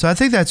 So I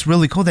think that's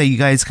really cool that you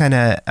guys kind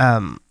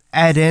of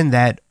add in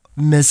that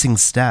missing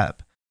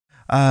step.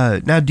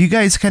 Now, do you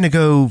guys kind of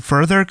go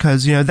further?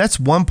 Because, that's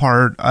one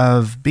part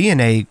of being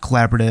a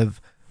collaborative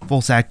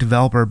full stack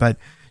developer, but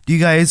do you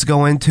guys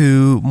go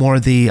into more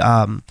the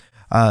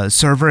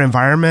server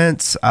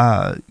environments,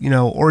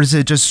 or is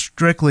it just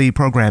strictly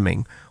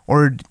programming?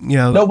 Or,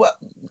 No, but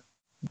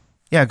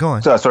yeah, go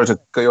on. Sorry to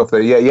cut you off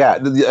there.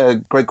 Yeah.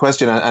 Great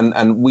question.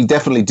 And we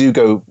definitely do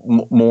go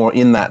more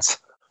in that,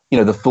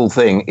 the full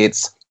thing. And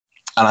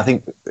I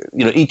think,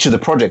 each of the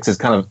projects is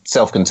kind of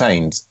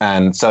self-contained.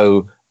 And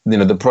so,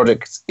 the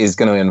project is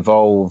going to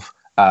involve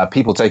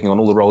people taking on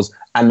all the roles,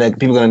 and then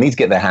people are going to need to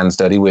get their hands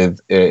dirty with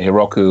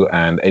Heroku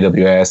and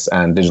AWS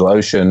and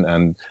DigitalOcean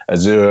and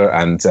Azure,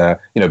 and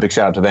big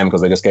shout out to them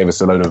because they just gave us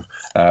a load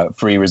of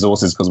free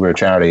resources because we're a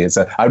charity.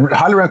 I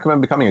highly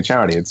recommend becoming a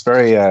charity. It's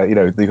very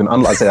you can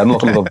unlock a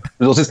lot of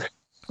resources,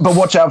 but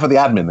watch out for the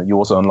admin that you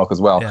also unlock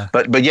as well. Yeah.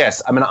 But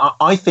yes,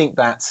 I think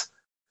that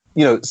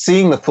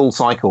seeing the full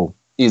cycle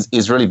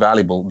is really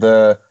valuable.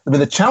 The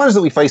challenge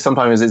that we face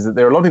sometimes is that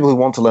there are a lot of people who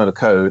want to learn to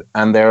code,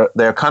 and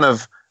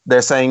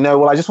they're saying, no,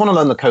 well, I just want to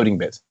learn the coding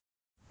bit.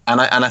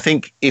 And I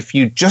think if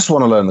you just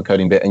want to learn the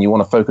coding bit and you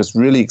want to focus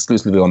really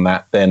exclusively on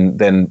that,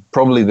 then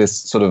probably this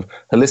sort of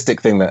holistic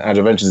thing that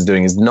Agile Ventures is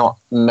doing is not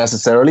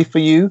necessarily for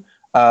you.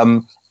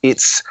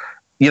 It's,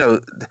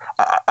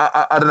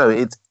 I don't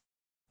know.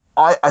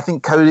 I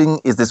think coding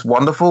is this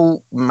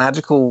wonderful,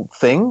 magical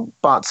thing,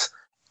 but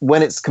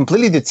when it's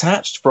completely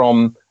detached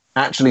from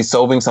actually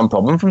solving some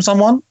problem from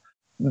someone,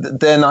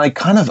 then I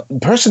kind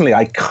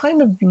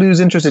of lose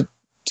interest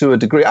to a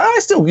degree. I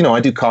still, I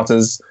do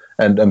katas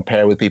and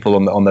pair with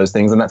people on those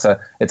things, and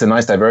it's a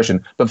nice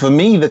diversion. But for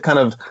me,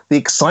 the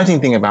exciting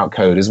thing about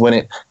code is when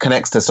it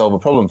connects to solve a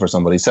problem for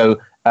somebody. So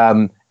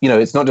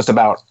it's not just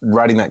about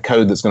writing that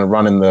code that's going to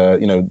run in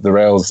the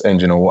Rails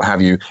engine or what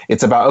have you.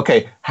 It's about,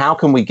 okay, how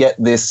can we get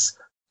this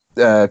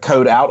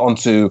code out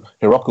onto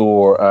Heroku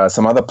or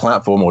some other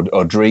platform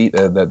or Dree?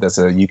 There's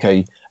a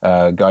UK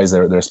guys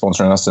they're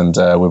sponsoring us, and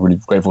we're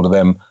really grateful to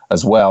them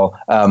as well.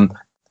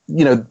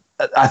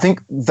 I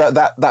think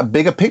that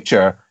bigger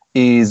picture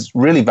is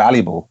really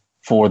valuable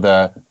for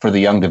the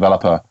young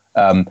developer,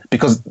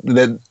 because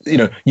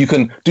you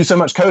can do so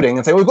much coding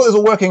and say, we've got this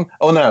all working.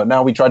 Oh no,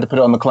 now we tried to put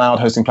it on the cloud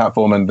hosting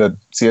platform and the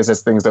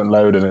CSS things don't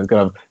load, and it's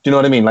kind of, do you know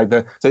what I mean?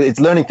 So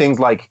it's learning things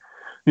like,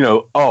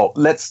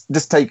 let's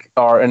just take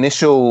our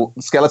initial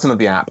skeleton of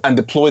the app and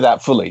deploy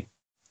that fully.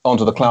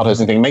 onto the cloud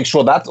hosting thing, make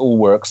sure that all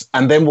works,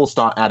 and then we'll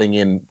start adding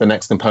in the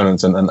next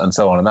components and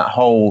so on. And that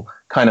whole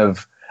kind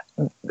of,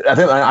 I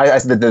think I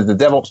the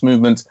DevOps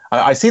movement,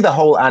 I see the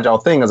whole agile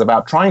thing as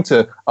about trying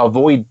to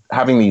avoid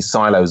having these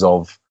silos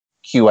of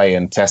QA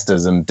and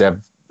testers and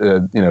dev,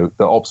 the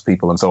ops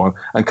people and so on,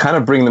 and kind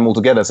of bring them all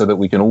together so that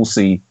we can all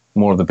see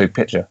more of the big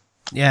picture.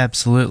 Yeah,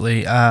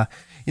 absolutely.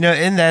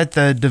 In that,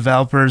 the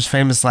developer's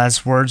famous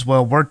last words,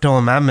 well, worked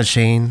on my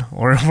machine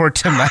or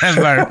worked in my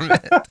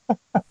environment.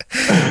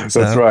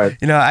 That's right.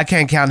 I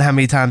can't count how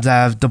many times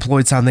I've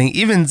deployed something,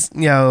 even,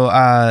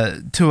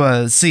 to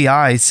a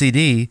CI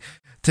CD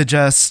to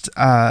just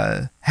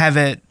have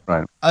it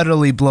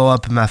utterly blow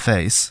up in my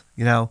face.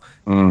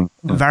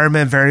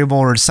 Environment variable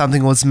or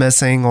something was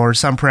missing or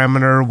some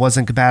parameter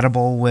wasn't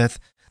compatible with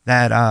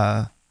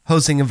that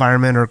hosting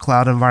environment or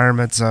cloud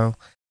environment. So,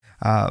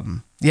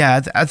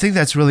 I think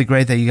that's really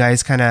great that you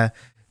guys kind of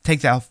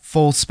take that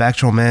full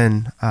spectrum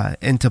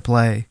into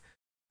play.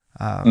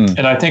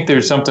 And I think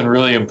there's something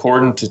really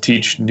important to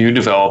teach new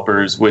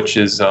developers, which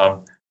is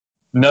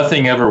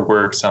nothing ever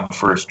works on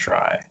first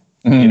try.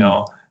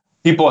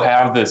 People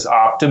have this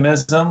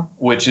optimism,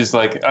 which is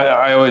like,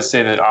 I always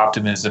say that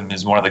optimism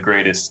is one of the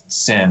greatest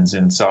sins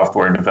in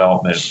software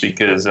development,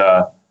 because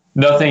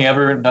nothing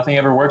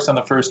ever works on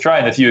the first try.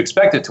 And if you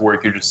expect it to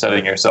work, you're just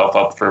setting yourself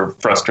up for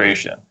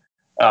frustration.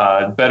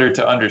 Better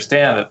to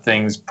understand that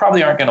things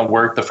probably aren't going to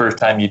work the first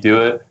time you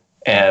do it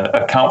and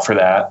account for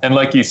that. And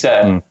like you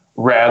said,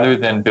 rather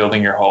than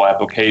building your whole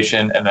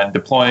application and then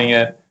deploying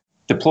it,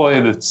 deploy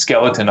the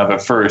skeleton of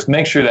it first,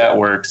 make sure that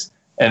works.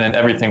 And then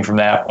everything from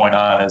that point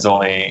on is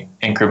only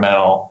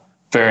incremental.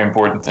 Very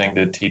important thing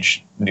to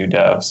teach new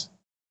devs.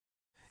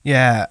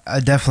 Yeah, I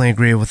definitely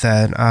agree with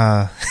that.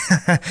 I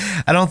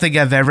don't think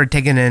I've ever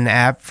taken an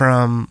app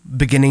from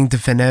beginning to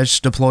finish,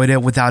 deployed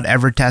it without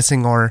ever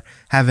testing or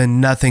having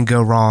nothing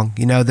go wrong.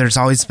 There's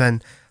always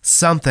been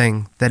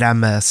something that I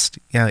missed.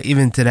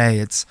 Even today,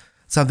 it's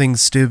something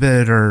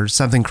stupid or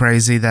something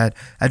crazy that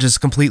I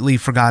just completely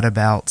forgot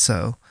about.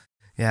 So,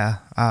 yeah.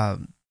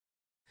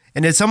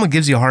 And if someone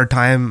gives you a hard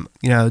time,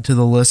 to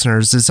the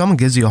listeners, if someone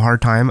gives you a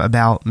hard time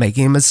about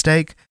making a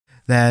mistake,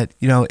 that,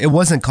 it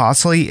wasn't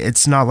costly,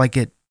 it's not like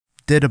it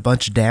did a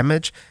bunch of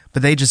damage,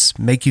 but they just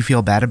make you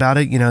feel bad about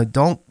it,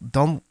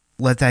 don't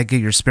let that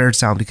get your spirits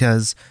down,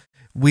 because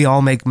we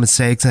all make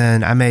mistakes,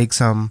 and I make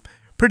some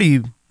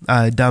pretty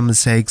dumb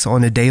mistakes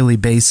on a daily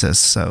basis.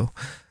 So,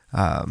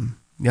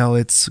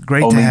 it's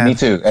great to have. Me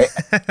too.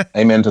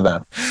 Amen to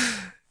that.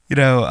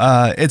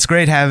 It's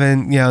great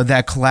having,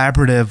 that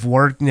collaborative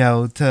work,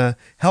 to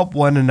help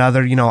one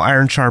another,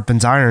 iron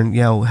sharpens iron,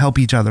 help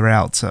each other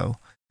out. So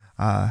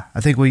I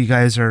think what you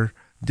guys are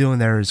doing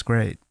there is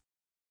great.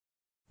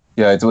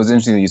 Yeah, it was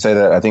interesting that you say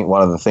that. I think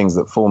one of the things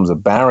that forms a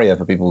barrier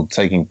for people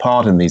taking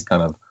part in these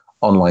kind of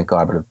online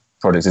collaborative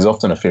projects is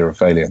often a fear of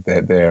failure.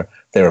 They're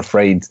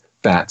afraid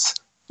that,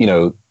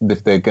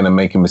 if they're going to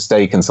make a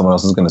mistake and someone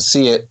else is going to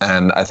see it.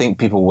 And I think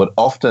people would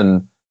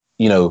often,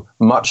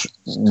 much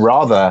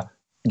rather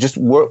just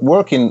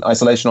work in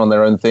isolation on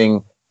their own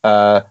thing,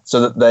 so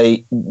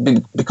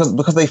that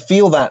because they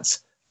feel that,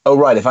 oh,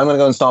 right, if I'm going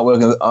to go and start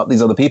working with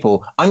these other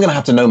people, I'm going to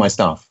have to know my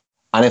stuff.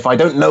 And if I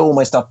don't know all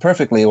my stuff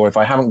perfectly, or if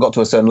I haven't got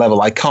to a certain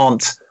level, I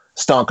can't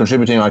start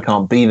contributing, I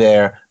can't be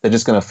there. They're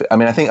just going to,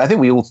 I think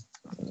we all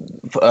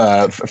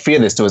fear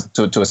this to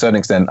a certain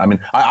extent.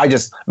 I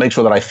just make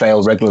sure that I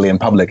fail regularly in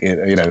public,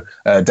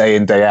 day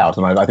in, day out.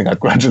 And I think I've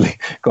gradually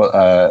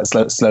got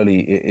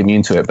slowly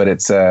immune to it. But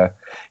it's,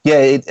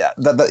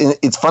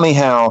 it's funny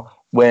how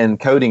when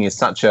coding is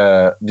such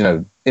a,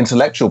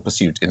 intellectual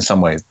pursuit in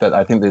some ways, that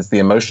I think there's the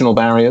emotional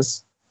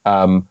barriers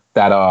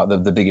that are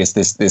the biggest,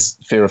 this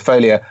fear of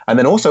failure. And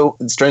then also,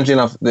 strangely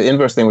enough, the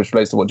inverse thing, which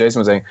relates to what Jason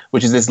was saying,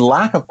 which is this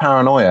lack of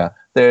paranoia.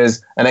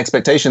 There's an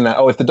expectation that,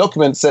 if the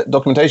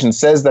documentation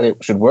says that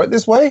it should work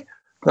this way,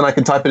 then I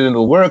can type it and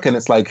it'll work. And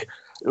it's like,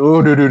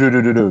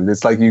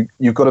 it's like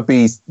you've got to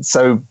be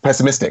so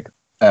pessimistic,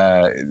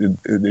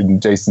 in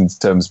Jason's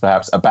terms,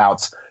 perhaps,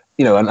 about,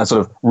 and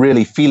sort of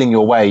really feeling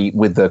your way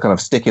with the kind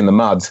of stick in the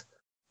mud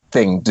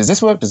thing. Does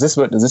this work? Does this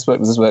work? Does this work?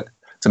 Does this work?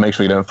 To make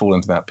sure you don't fall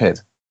into that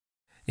pit.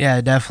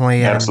 Yeah,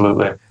 definitely.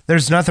 Absolutely.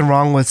 There's nothing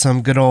wrong with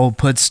some good old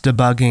puts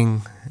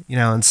debugging,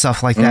 and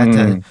stuff like that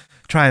to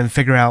try and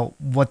figure out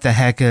what the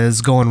heck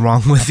is going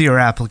wrong with your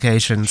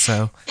application.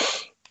 So,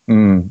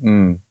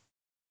 but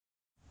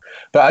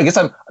I guess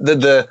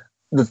the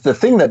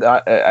thing that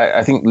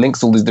I think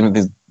links all these different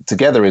things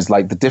together is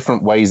like the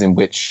different ways in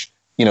which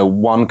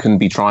one can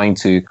be trying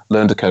to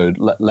learn to code,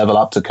 level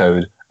up to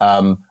code.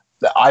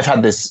 I've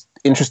had this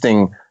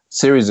interesting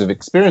series of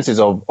experiences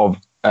of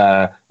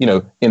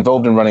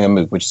involved in running a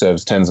MOOC, which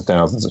serves tens of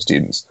thousands of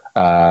students.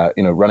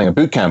 Running a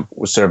boot camp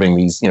was serving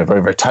these,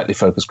 very, very tightly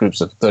focused groups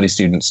of 30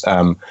 students,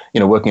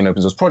 working in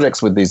open source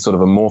projects with these sort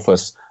of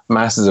amorphous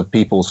masses of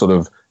people sort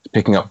of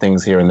picking up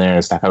things here and there,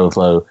 Stack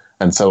Overflow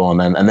and so on.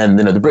 And then,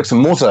 the bricks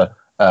and mortar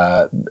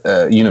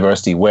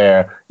university,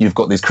 where you've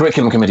got these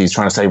curriculum committees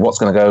trying to say what's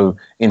going to go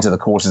into the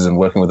courses and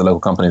working with the local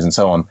companies and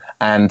so on.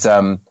 And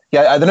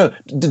I don't know,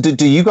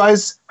 do you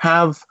guys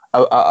have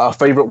a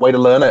favorite way to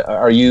learn?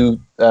 Are you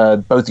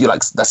both you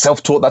like the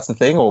self-taught? That's the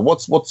thing, or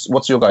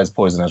what's your guys'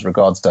 poison as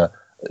regards to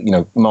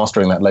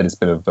mastering that latest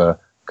bit of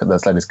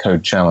that latest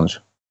code challenge?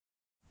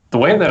 The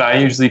way that I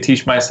usually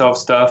teach myself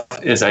stuff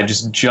is I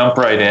just jump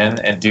right in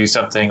and do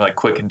something like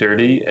quick and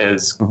dirty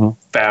as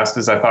fast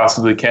as I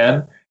possibly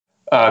can.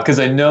 Because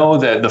I know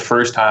that the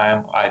first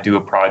time I do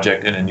a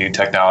project in a new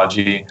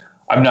technology,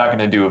 I'm not going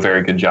to do a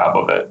very good job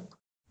of it.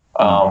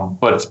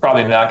 But it's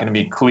probably not going to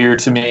be clear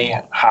to me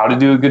how to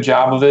do a good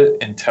job of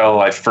it until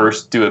I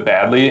first do it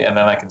badly. And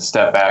then I can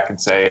step back and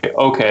say,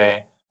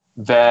 okay,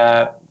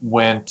 that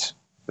went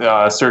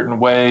a certain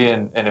way.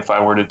 And if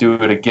I were to do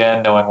it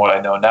again, knowing what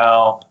I know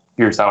now,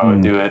 here's how I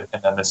would do it.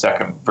 And then the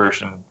second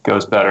version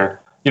goes better.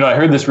 I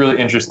heard this really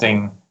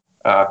interesting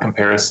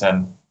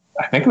comparison.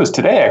 I think it was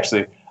today,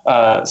 actually.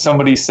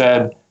 Somebody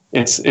said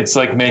it's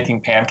like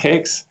making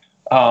pancakes.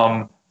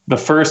 The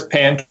first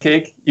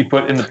pancake you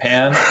put in the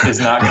pan is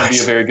not going to be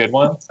a very good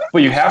one,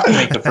 but you have to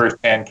make the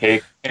first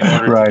pancake in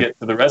order to get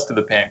to the rest of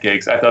the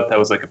pancakes. I thought that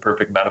was like a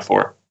perfect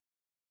metaphor.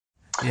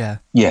 Yeah.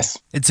 Yes.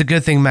 It's a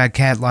good thing Mad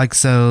Cat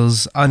likes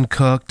those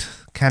uncooked,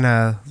 kind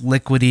of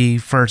liquidy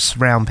first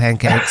round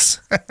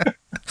pancakes.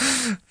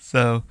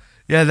 So,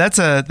 yeah, that's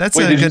a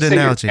good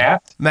analogy.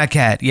 Mad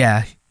Cat,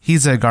 yeah.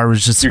 He's a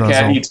garbage disposal. Your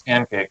cat eats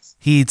pancakes.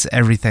 He eats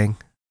everything.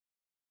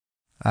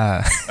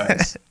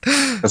 Nice.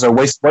 So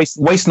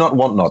waste not,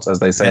 want not, as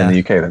they say in the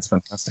UK. That's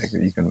fantastic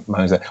that you can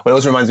manage that. Well, it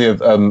also reminds me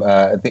of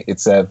I think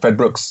it's Fred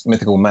Brooks'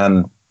 Mythical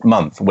Man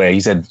Month, where he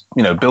said,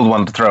 build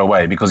one to throw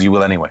away because you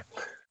will anyway.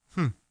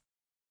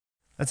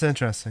 That's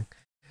interesting.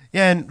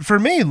 Yeah, and for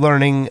me,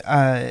 learning,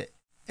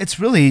 it's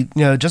really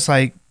just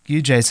like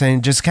you,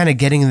 Jason, just kind of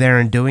getting there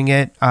and doing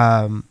it,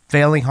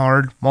 failing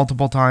hard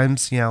multiple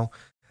times.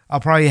 I'll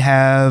probably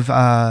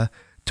have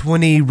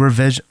 20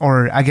 revision,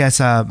 or I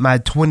guess my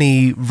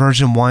 20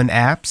 version 1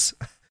 apps.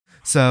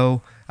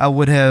 So I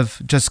would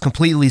have just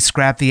completely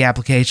scrapped the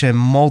application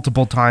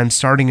multiple times,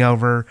 starting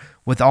over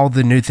with all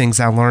the new things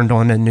I learned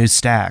on a new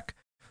stack.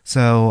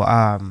 So,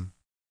 I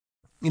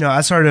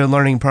started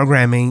learning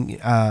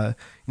programming. I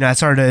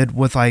started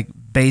with like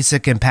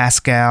BASIC and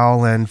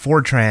Pascal and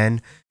Fortran,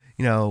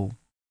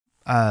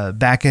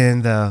 back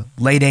in the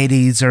late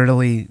 80s,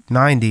 early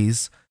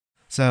 90s.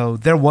 So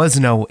there was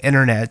no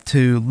internet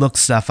to look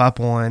stuff up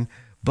on.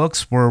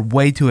 Books were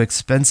way too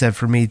expensive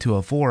for me to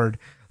afford.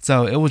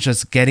 So it was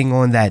just getting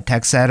on that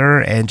text editor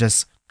and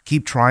just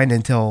keep trying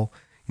until,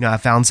 I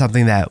found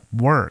something that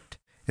worked,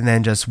 and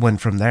then just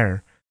went from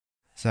there.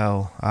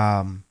 So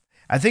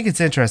I think it's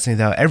interesting,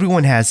 though.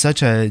 Everyone has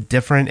such a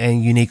different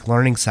and unique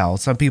learning style.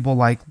 Some people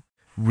like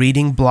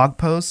reading blog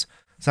posts.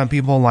 Some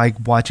people like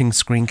watching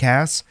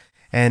screencasts.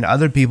 And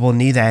other people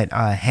need that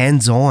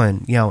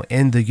hands-on,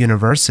 in the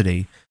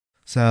university.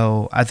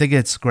 So I think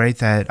it's great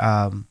that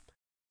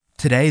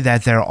today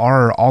that there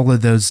are all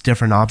of those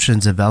different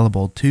options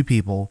available to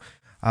people,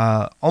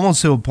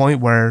 almost to a point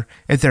where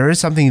if there is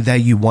something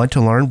that you want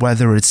to learn,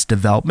 whether it's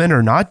development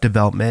or not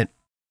development,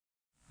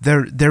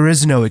 there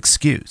is no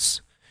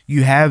excuse.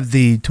 You have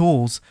the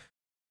tools,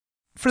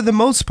 for the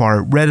most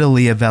part,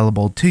 readily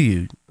available to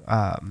you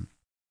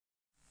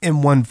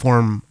in one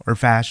form or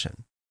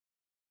fashion.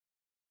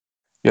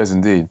 Yes,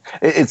 indeed.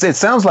 It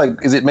sounds like,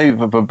 is it maybe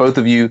for both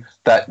of you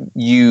that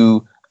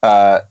you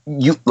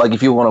like,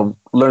 if you want to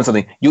learn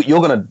something, you're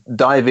going to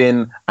dive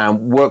in and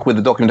work with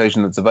the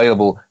documentation that's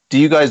available. Do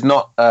you guys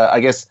not, I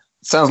guess,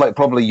 sounds like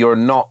probably you're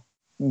not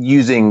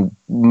using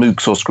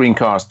MOOCs or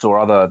screencasts or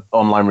other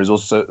online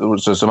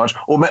resources so much,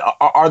 or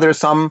are there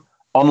some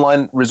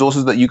online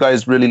resources that you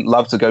guys really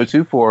love to go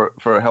to for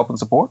help and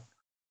support?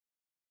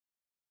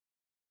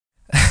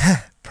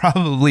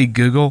 Probably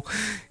Google.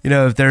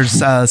 If there's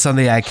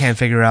something I can't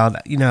figure out,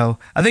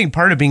 I think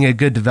part of being a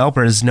good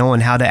developer is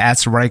knowing how to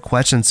ask the right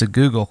questions to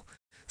Google.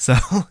 So,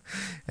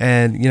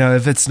 and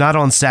if it's not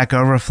on Stack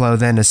Overflow,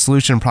 then a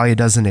solution probably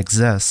doesn't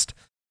exist.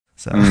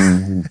 So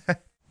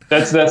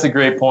that's a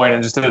great point.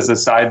 And just as a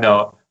side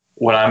note,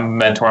 when I'm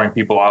mentoring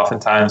people,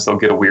 oftentimes they'll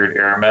get a weird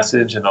error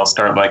message and they'll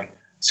start like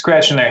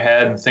scratching their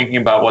head and thinking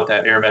about what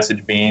that error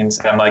message means.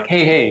 And I'm like,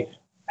 hey,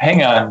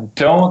 hang on,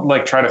 don't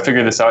like try to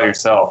figure this out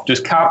yourself.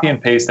 Just copy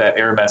and paste that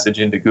error message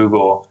into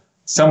Google.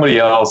 Somebody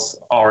else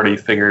already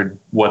figured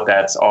what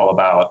that's all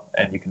about,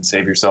 and you can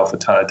save yourself a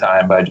ton of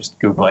time by just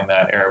Googling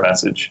that error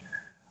message.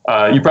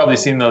 You've probably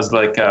seen those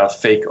like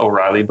fake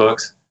O'Reilly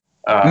books,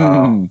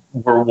 where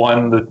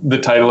the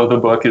title of the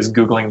book is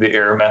Googling the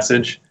error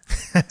message.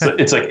 So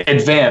it's like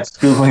advanced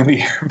Googling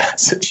the error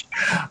message.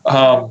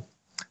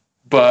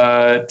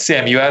 But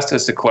Sam, you asked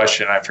us a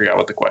question. I forgot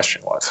what the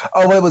question was.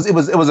 Oh, well, it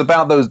was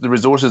about the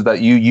resources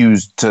that you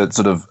use to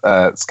sort of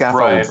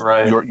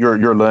scaffold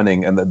your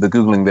learning, and the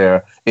Googling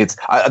there. It's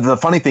the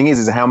funny thing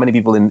is how many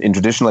people in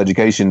traditional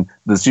education,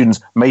 the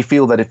students may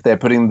feel that if they're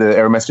putting the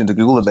error message into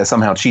Google, that they're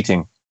somehow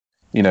cheating.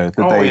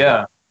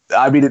 Yeah.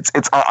 I mean,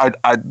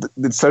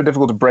 it's so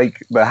difficult to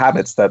break the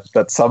habits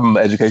that some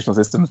educational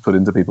systems put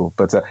into people.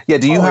 But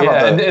do you have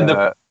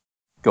other?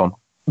 Go on.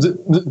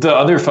 The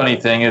other funny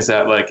thing is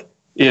that like,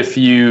 if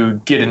you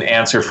get an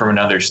answer from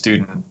another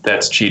student,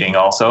 that's cheating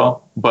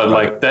also. But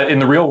like that in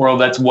the real world,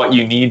 that's what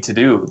you need to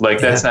do. Like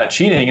that's not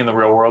cheating in the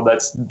real world.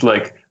 That's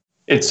like,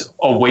 it's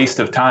a waste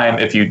of time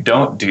if you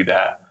don't do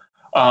that.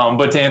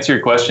 But to answer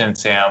your question,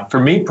 Sam, for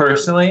me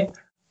personally,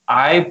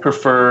 I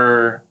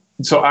prefer,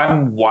 so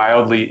I'm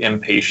wildly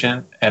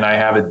impatient and I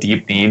have a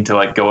deep need to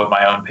like go at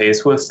my own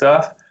pace with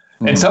stuff.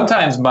 And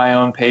sometimes my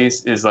own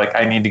pace is like,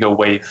 I need to go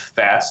way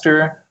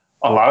faster.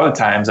 A lot of the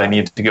times I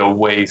need to go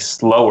way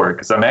slower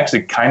because I'm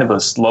actually kind of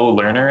a slow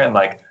learner. And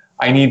like,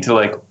 I need to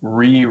like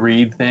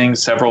reread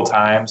things several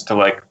times to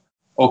like,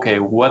 okay,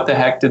 what the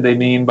heck did they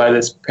mean by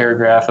this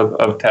paragraph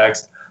of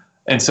text?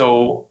 And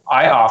so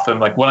I often,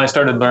 like when I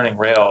started learning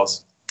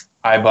Rails,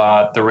 I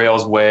bought The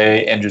Rails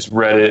Way and just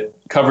read it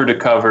cover to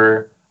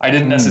cover. I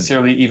didn't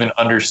necessarily even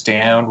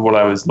understand what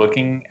I was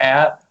looking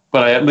at,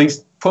 but I at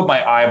least put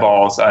my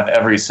eyeballs on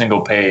every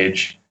single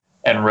page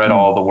and read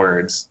all the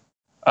words.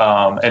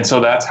 And so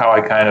that's how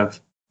I kind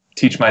of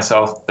teach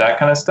myself that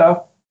kind of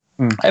stuff.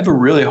 I have a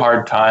really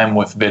hard time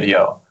with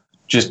video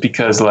just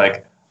because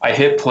like I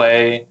hit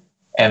play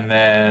and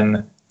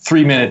then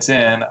 3 minutes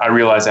in, I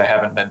realize I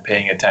haven't been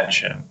paying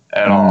attention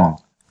at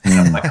all. And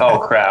I'm like, oh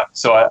crap.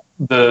 So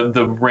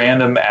the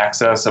random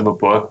access of a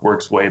book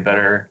works way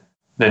better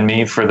than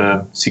me for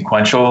the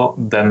sequential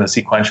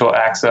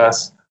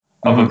access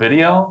of a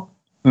video.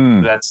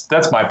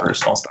 That's my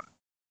personal style.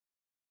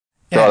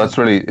 Yeah, it's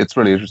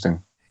really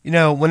interesting. You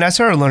know, when I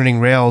started learning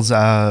Rails,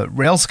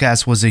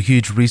 Railscast was a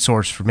huge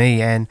resource for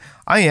me, and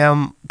I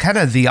am kind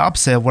of the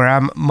opposite, where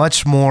I'm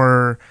much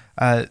more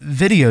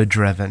video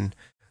driven,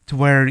 to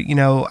where, you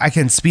know, I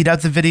can speed up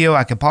the video,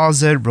 I can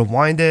pause it,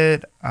 rewind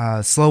it,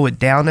 slow it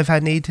down if I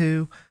need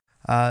to.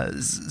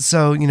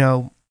 So, you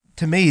know,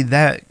 to me,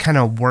 that kind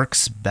of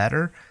works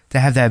better to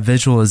have that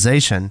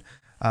visualization.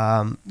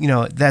 You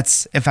know,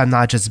 that's if I'm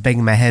not just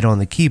banging my head on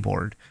the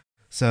keyboard.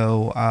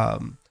 So,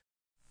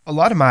 a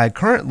lot of my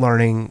current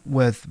learning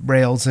with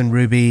Rails and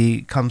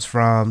Ruby comes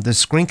from the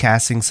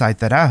screencasting site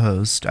that I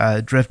host,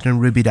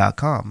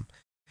 driftingruby.com.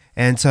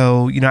 And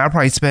so, you know, I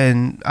probably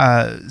spend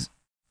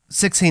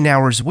 16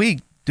 hours a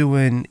week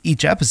doing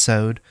each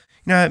episode.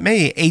 You know, it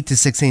may 8 to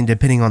 16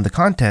 depending on the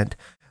content,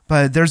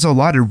 but there's a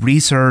lot of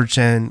research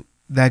and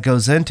that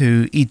goes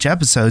into each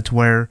episode to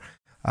where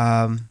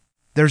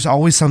there's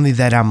always something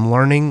that I'm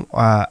learning,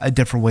 a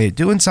different way of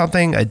doing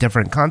something, a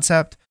different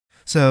concept.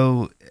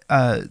 So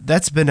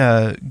that's been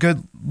a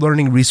good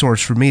learning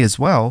resource for me as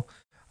well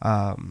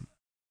to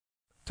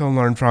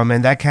learn from.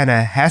 And that kind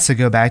of has to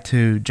go back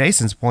to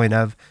Jason's point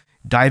of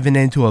diving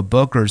into a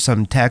book or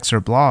some text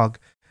or blog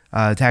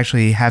to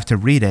actually have to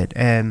read it.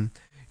 And,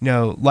 you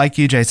know, like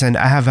you, Jason,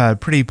 I have a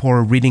pretty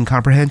poor reading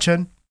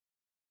comprehension.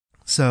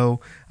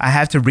 So I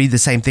have to read the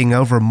same thing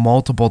over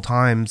multiple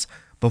times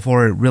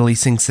before it really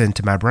sinks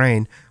into my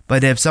brain.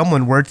 But if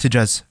someone were to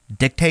just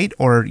dictate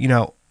or, you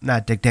know,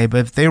 not dictate,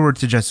 but if they were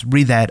to just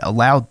read that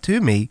aloud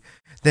to me,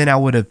 then I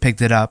would have picked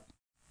it up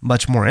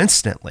much more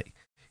instantly.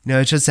 You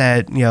know, it's just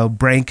that, you know,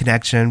 brain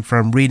connection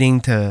from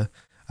reading to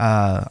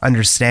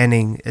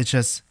understanding. It's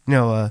just, you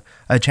know,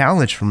 a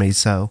challenge for me.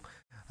 So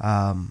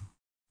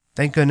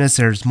thank goodness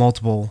there's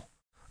multiple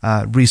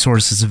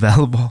resources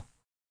available.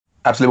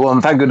 Absolutely. Well,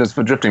 and thank goodness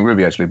for Drifting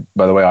Ruby, actually.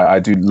 By the way, I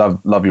do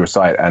love your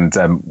site. And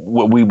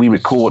we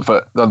record,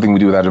 for the other thing we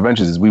do with Agile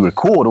Ventures is we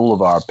record all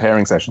of our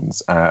pairing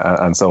sessions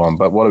and so on.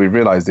 But what we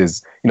realized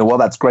is, you know, while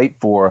that's great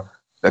for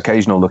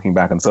occasional looking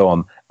back and so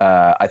on,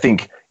 I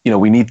think, you know,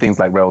 we need things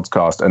like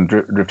Railscast and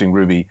Drifting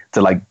Ruby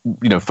to, like,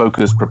 you know,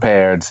 focus,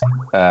 prepared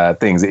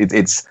things.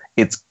 It's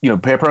you know,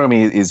 pair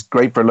programming is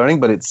great for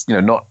learning, but it's, you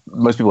know, not,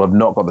 most people have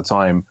not got the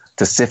time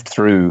to sift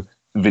through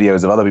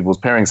videos of other people's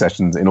pairing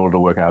sessions in order to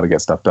work out how to get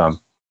stuff done.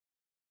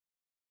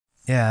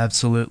 Yeah,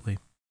 absolutely.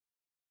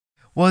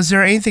 Well, is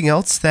there anything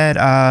else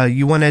that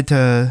you wanted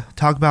to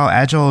talk about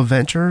Agile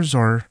Adventures,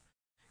 or,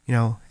 you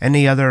know,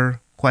 any other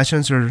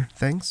questions or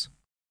things?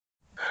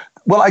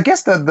 Well, I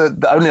guess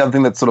the only other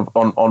thing that's sort of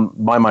on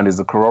my mind is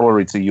the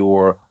corollary to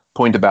your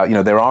point about, you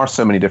know, there are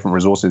so many different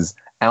resources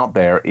out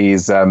there,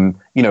 is,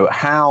 you know,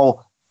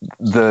 how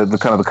the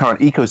kind of the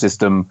current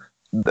ecosystem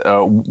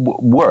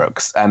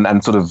works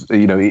and sort of,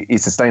 you know,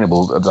 is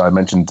sustainable. As I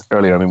mentioned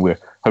earlier, I mean, we're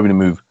hoping to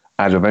move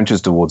Agile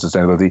Ventures towards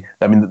sustainability.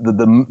 I mean,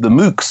 the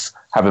MOOCs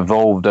have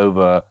evolved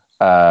over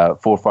 4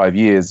 or 5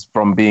 years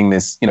from being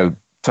this, you know,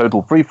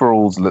 total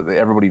free-for-alls,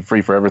 everybody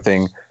free for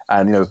everything.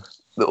 And, you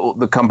know,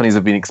 the companies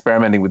have been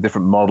experimenting with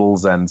different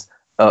models, and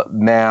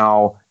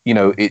now, you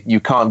know,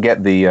 you can't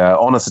get the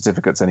honor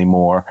certificates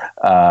anymore,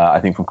 I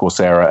think from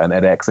Coursera and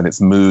edX, and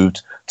it's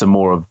moved to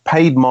more of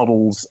paid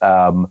models.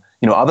 You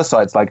know, other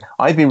sites, like,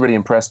 I've been really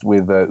impressed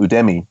with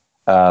Udemy,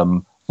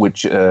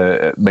 which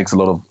makes a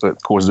lot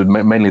of courses,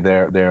 mainly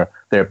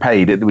they're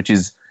paid, which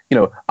is, you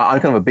know, I'm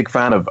kind of a big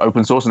fan of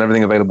open source and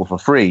everything available for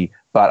free.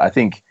 But I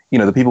think, you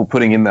know, the people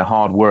putting in the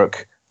hard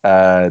work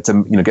to,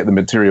 you know, get the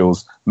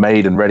materials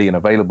made and ready and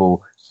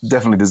available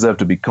definitely deserve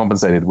to be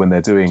compensated when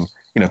they're doing,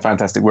 you know,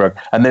 fantastic work.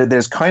 And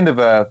there's kind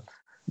of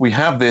we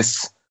have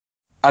this,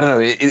 I don't know,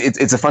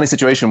 it's a funny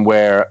situation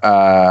where,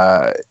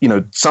 you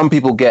know, some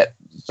people get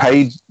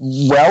paid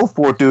well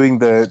for doing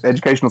the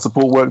educational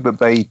support work that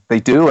they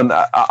do, and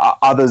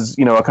others,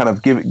 are kind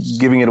of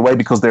giving it away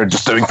because they're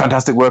just doing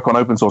fantastic work on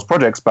open source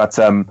projects. But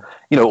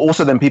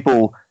also then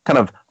people kind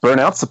of burn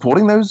out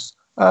supporting those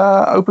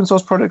open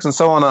source projects and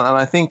so on. And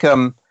I think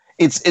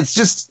it's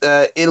just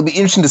it'll be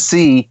interesting to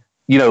see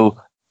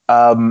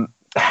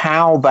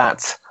how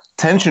that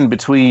tension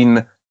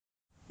between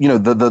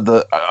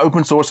the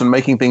open source and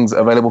making things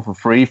available for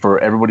free for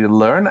everybody to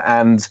learn,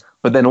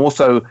 but then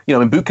also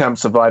in boot camp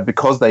survive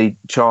because they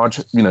charge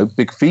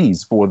big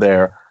fees for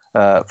their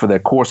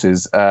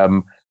courses.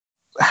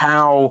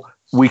 How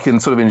we can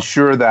sort of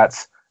ensure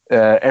that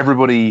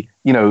everybody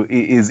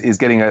is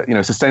getting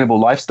a sustainable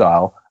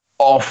lifestyle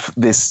off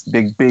this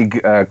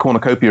big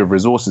cornucopia of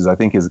resources, I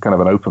think is kind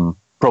of an open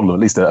problem, at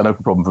least an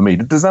open problem for me.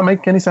 Does that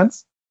make any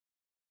sense?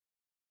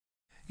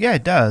 Yeah,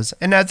 it does.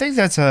 And I think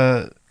that's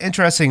a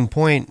interesting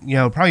point,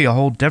 probably a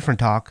whole different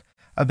talk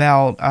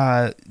about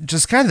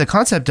just kind of the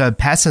concept of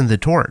passing the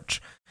torch,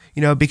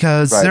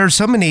 because right. There are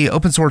so many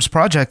open source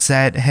projects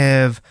that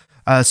have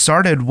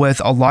started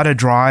with a lot of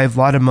drive, a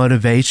lot of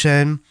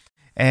motivation,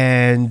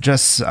 and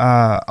just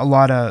a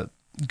lot of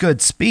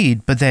good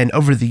speed. But then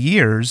over the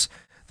years,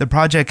 the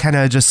project kind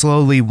of just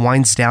slowly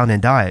winds down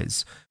and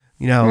dies,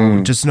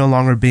 just no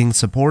longer being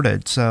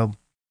supported. So,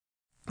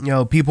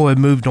 people have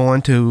moved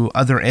on to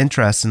other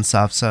interests and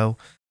stuff. So,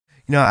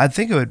 I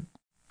think it would,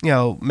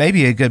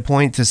 maybe a good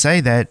point to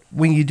say that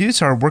when you do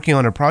start working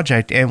on a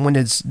project and when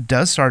it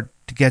does start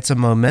to get some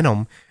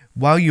momentum,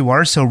 while you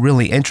are so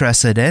really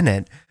interested in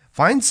it,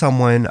 find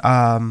someone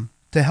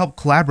to help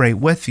collaborate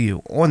with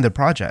you on the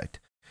project.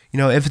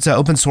 If it's an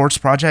open source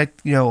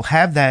project,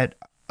 have that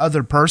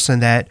other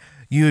person that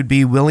you would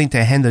be willing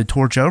to hand the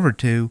torch over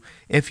to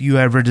if you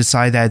ever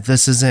decide that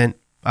this isn't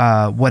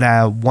what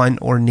I want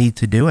or need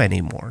to do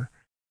anymore,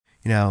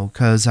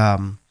 because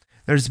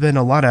there's been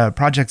a lot of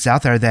projects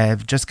out there that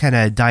have just kind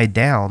of died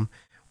down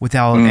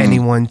without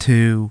anyone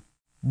to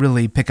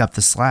really pick up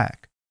the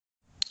slack.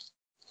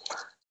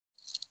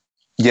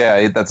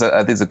 Yeah, that's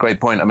a great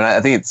point. I mean, I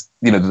think it's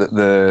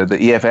the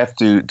EFF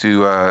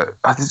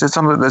I think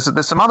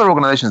there's some other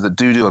organizations that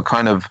do a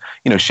kind of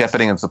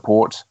shepherding and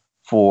support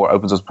for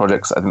open source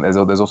projects. I think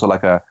there's also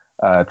like a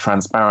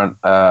transparent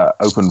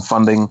open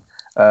funding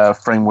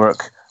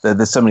framework.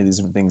 There's so many of these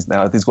different things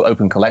now. I think it's called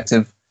Open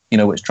Collective,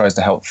 which tries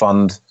to help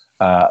fund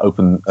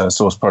open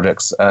source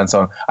projects and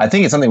so on. I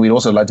think it's something we'd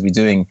also like to be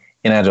doing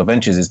in Agile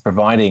Ventures is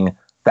providing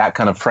that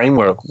kind of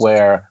framework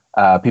where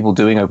people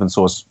doing open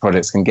source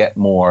projects can get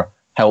more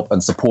help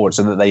and support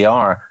so that they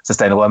are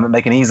sustainable and that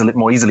they can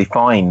more easily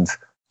find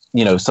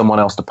someone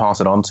else to pass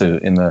it on to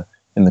in the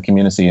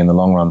community in the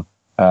long run.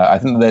 I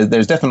think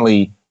there's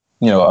definitely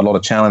a lot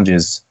of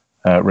challenges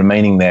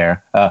remaining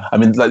there. I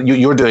mean, like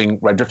you're doing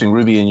Drifting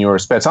Ruby in your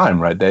spare time,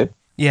 right, Dave?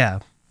 Yeah,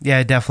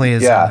 it definitely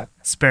is.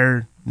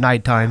 Spare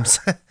night times.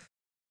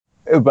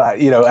 But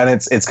and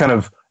it's kind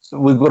of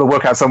we've got to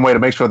work out some way to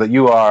make sure that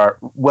you are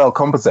well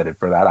compensated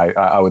for that.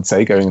 I would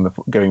say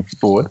going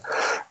forward.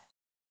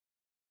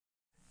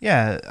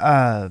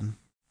 Yeah,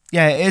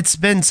 it's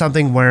been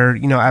something where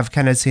I've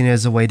kind of seen it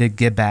as a way to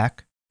give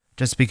back,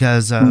 just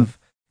because of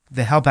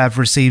the help I've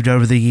received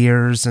over the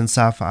years and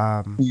stuff.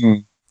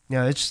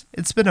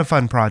 It's been a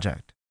fun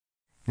project.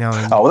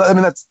 I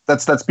mean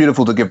that's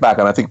beautiful to give back,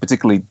 and I think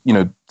particularly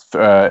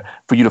for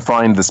you to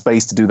find the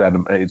space to do that,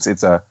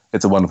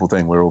 it's a wonderful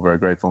thing. We're all very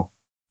grateful.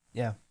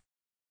 Yeah.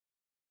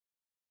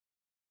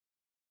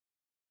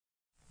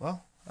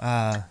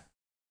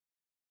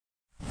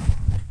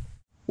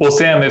 Well,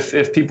 Sam,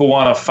 if people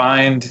want to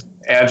find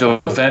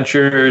Agile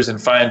Ventures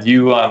and find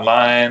you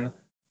online,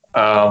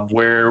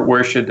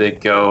 where should they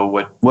go?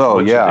 What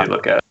should they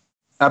look at?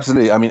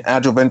 Absolutely. I mean,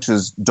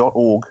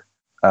 agileventures.org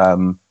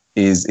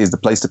is the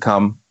place to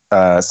come.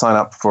 Sign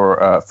up for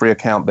a free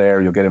account there.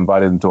 You'll get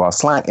invited into our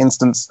Slack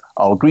instance.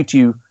 I'll greet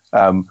you.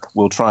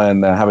 We'll try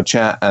and have a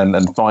chat and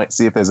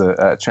see if there's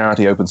a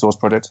charity open source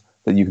project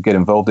that you could get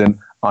involved in.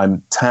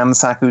 I'm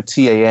Tansaku,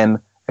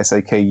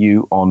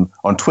 TANSAKU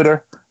on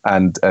Twitter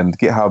and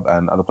GitHub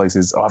and other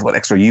places. Oh, I've got an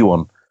extra U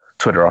on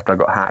Twitter after I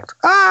got hacked.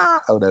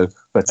 Oh no!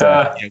 But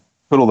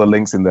put all the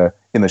links in the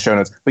show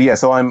notes. But yeah,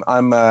 so I'm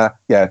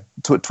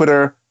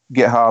Twitter,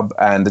 GitHub,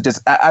 and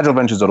just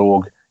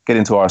agileventures.org. Get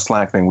into our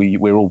Slack thing.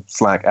 We're all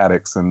Slack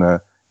addicts and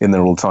in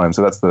there all the time.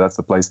 So that's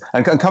the place.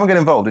 And come and get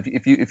involved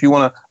if you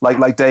want to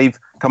like Dave,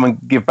 come and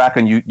give back.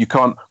 And you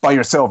can't by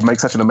yourself make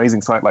such an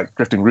amazing site like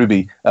Drifting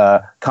Ruby.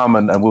 Come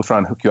and we'll try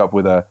and hook you up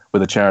with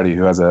a charity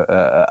who has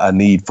a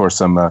need for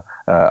some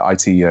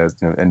IT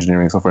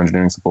engineering, software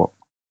engineering support.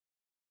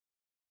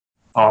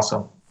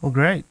 Awesome. Well,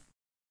 great.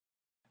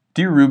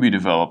 Dear Ruby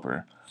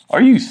developer,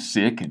 are you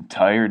sick and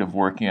tired of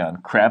working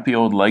on crappy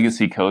old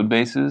legacy code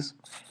bases?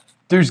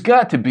 There's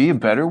got to be a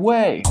better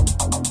way.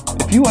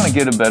 If you want to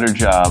get a better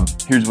job,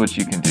 here's what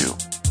you can do.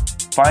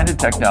 Find a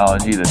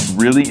technology that's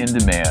really in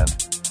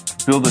demand,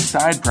 build a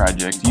side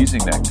project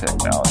using that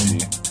technology,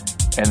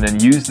 and then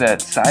use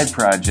that side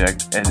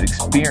project as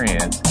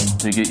experience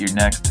to get your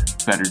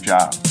next better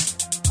job.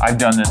 I've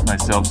done this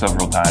myself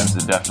several times.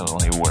 It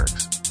definitely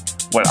works.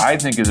 what I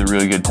think is a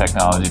really good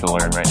technology to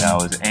learn right now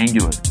is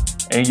Angular.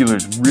 Angular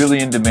is really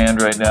in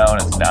demand right now,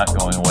 and it's not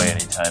going away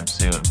anytime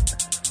soon.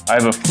 I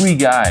have a free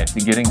guide to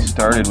getting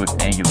started with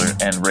Angular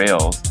and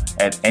Rails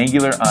at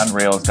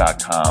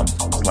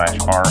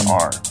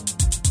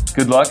angularonrails.com/rr.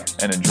 Good luck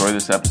and enjoy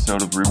this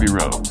episode of Ruby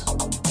Rogues.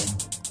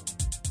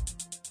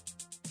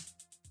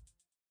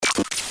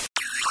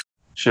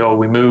 Shall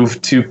we move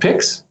to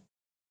picks?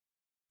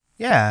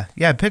 Yeah,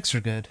 picks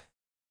are good.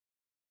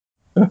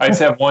 I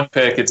just have one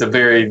pick. It's a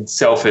very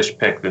selfish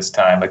pick this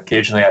time.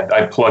 Occasionally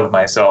I plug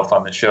myself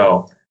on the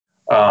show.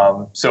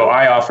 So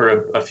I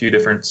offer a few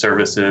different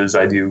services.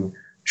 I do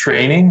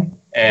training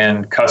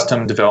and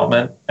custom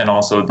development and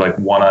also like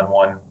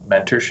one-on-one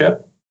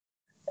mentorship.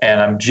 And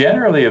I'm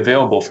generally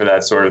available for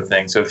that sort of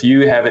thing. So if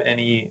you have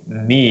any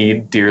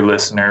need, dear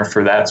listener,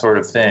 for that sort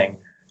of thing,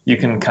 you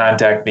can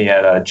contact me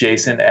at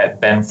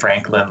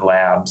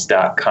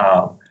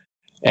jason@benfranklinlabs.com.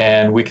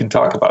 And we can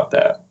talk about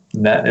that.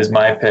 And that is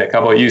my pick.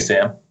 How about you,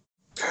 Sam?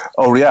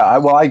 Oh yeah, I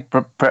got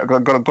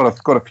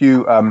a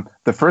few.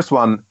 The first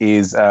one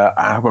is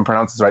I hope I'm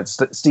pronouncing this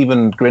right.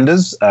 Stephen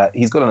Grinders.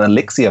 He's got an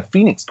Elixir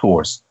Phoenix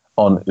course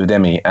on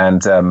Udemy,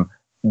 and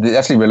it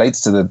actually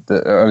relates to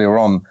the earlier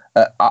on.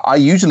 I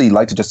usually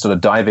like to just sort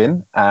of dive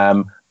in,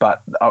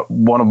 but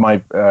one of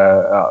my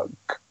sort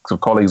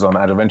of colleagues on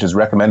Agile Ventures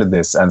recommended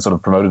this and sort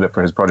of promoted it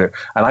for his project,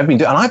 and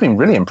I've been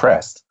really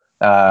impressed.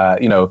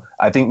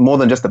 I think more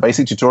than just the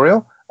basic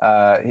tutorial,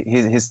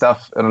 his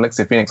stuff on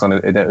Elixir Phoenix on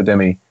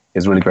Udemy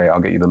is really great. I'll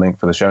get you the link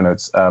for the show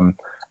notes. Around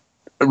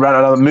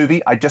another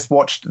movie, I just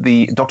watched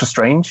the Doctor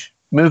Strange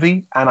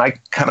movie, and I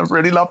kind of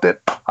really loved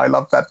it. I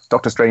loved that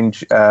Doctor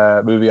Strange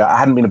movie. I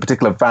hadn't been a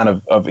particular fan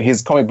of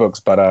his comic books,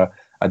 but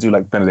I do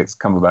like Benedict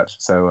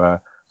Cumberbatch, so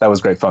that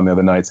was great fun the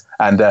other night.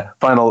 And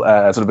final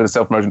sort of bit of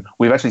self-promotion,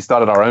 we've actually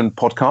started our own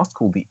podcast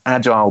called the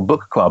Agile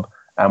Book Club,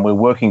 and we're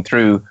working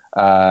through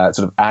sort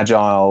of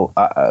agile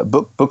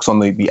books on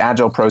the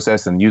agile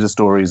process and user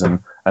stories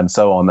and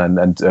so on,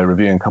 and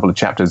reviewing a couple of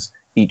chapters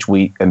each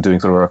week and doing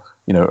sort of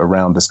a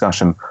round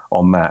discussion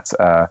on that,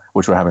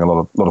 which we're having a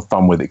lot of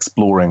fun with,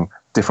 exploring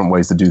different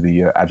ways to do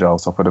the agile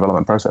software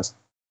development process.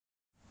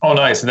 Oh,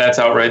 nice. And that's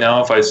out right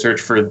now. If I search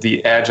for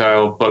the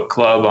Agile Book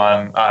Club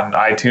on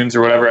iTunes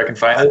or whatever, I can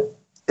find it.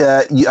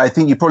 I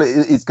think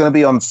it's going to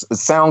be on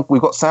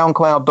we've got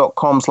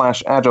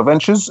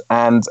soundcloud.com/agileventures,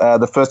 and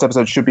the first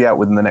episode should be out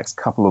within the next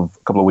couple of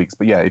weeks.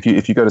 But yeah, if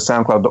you go to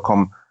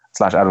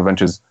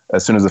soundcloud.com/agileventures,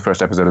 as soon as the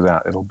first episode is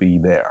out, it'll be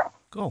there.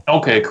 Cool.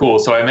 Okay, cool.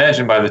 So I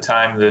imagine by the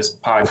time this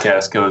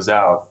podcast goes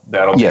out,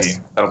 that'll be out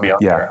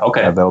there.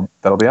 Okay.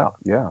 That'll be out.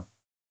 Yeah.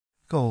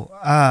 Cool.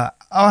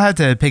 I'll have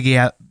to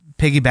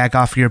piggyback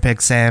off your pick,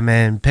 Sam,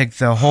 and pick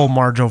the whole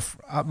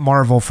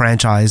Marvel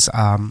franchise.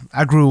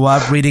 I grew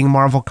up reading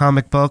Marvel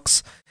comic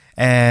books,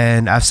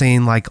 and I've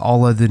seen like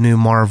all of the new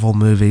Marvel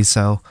movies.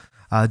 So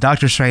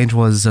Doctor Strange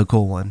was a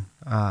cool one.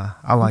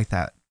 I like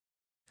that.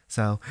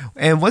 So,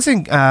 and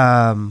wasn't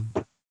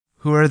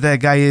whoever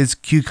that guy is,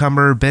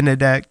 Cucumber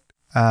Benedict?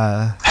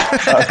 The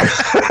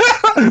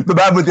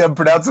man with the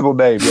unpronounceable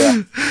name,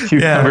 yeah.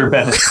 Cucumber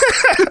Benedict.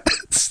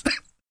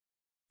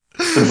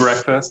 The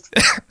breakfast.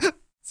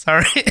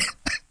 Sorry.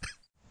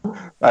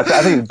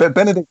 I think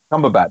Benedict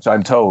Cumberbatch,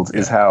 I'm told,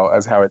 is how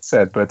it's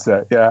said. But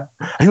yeah,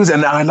 he was.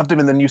 And I loved him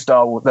in the new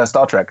Star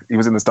Trek. He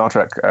was in the Star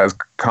Trek as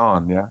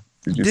Khan. Yeah,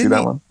 did you see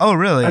that one? Oh,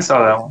 really? I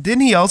saw that one.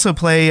 Didn't he also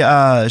play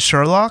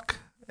Sherlock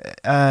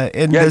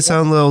in this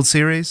own little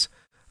series?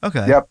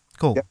 Okay. Yep.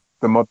 Cool. Yep.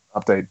 The mod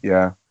update.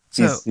 Yeah.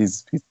 So,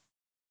 he's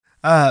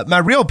my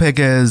real pick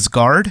is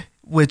Guard,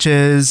 which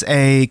is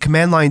a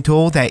command line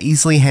tool that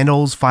easily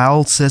handles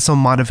file system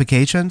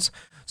modifications.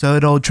 So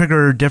it'll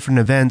trigger different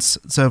events.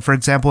 So for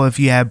example, if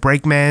you have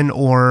Brakeman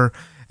or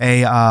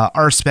a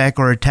RSpec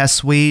or a test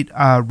suite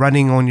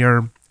running on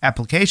your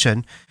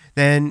application,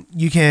 then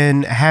you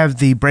can have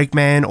the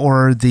Brakeman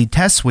or the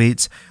test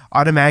suites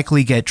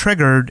automatically get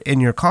triggered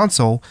in your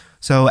console.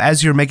 So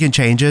as you're making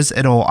changes,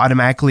 it'll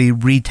automatically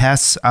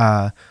retest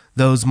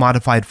those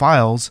modified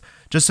files,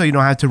 just so you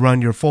don't have to run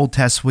your full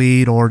test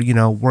suite or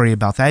worry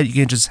about that. You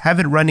can just have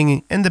it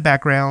running in the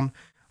background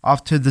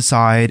off to the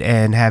side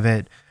and have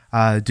it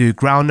do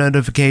ground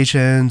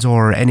notifications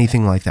or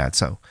anything like that.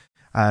 So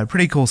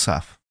pretty cool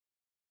stuff.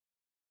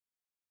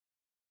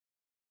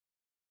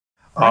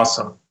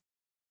 Awesome.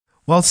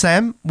 Well,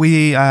 Sam,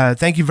 we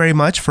thank you very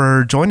much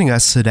for joining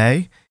us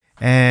today.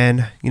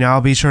 And, I'll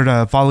be sure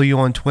to follow you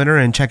on Twitter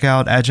and check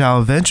out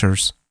Agile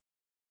Ventures.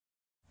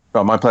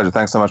 Oh, my pleasure.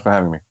 Thanks so much for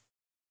having me.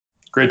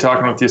 Great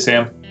talking with you,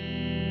 Sam.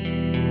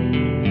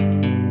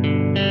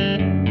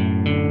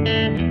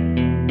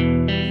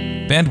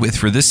 Bandwidth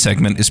for this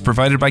segment is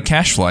provided by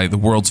CacheFly, the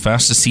world's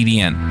fastest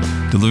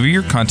CDN. Deliver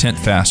your content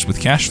fast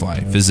with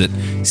CacheFly. Visit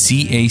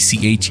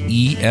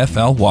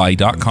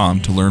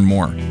CACHEFLY.com to learn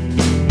more.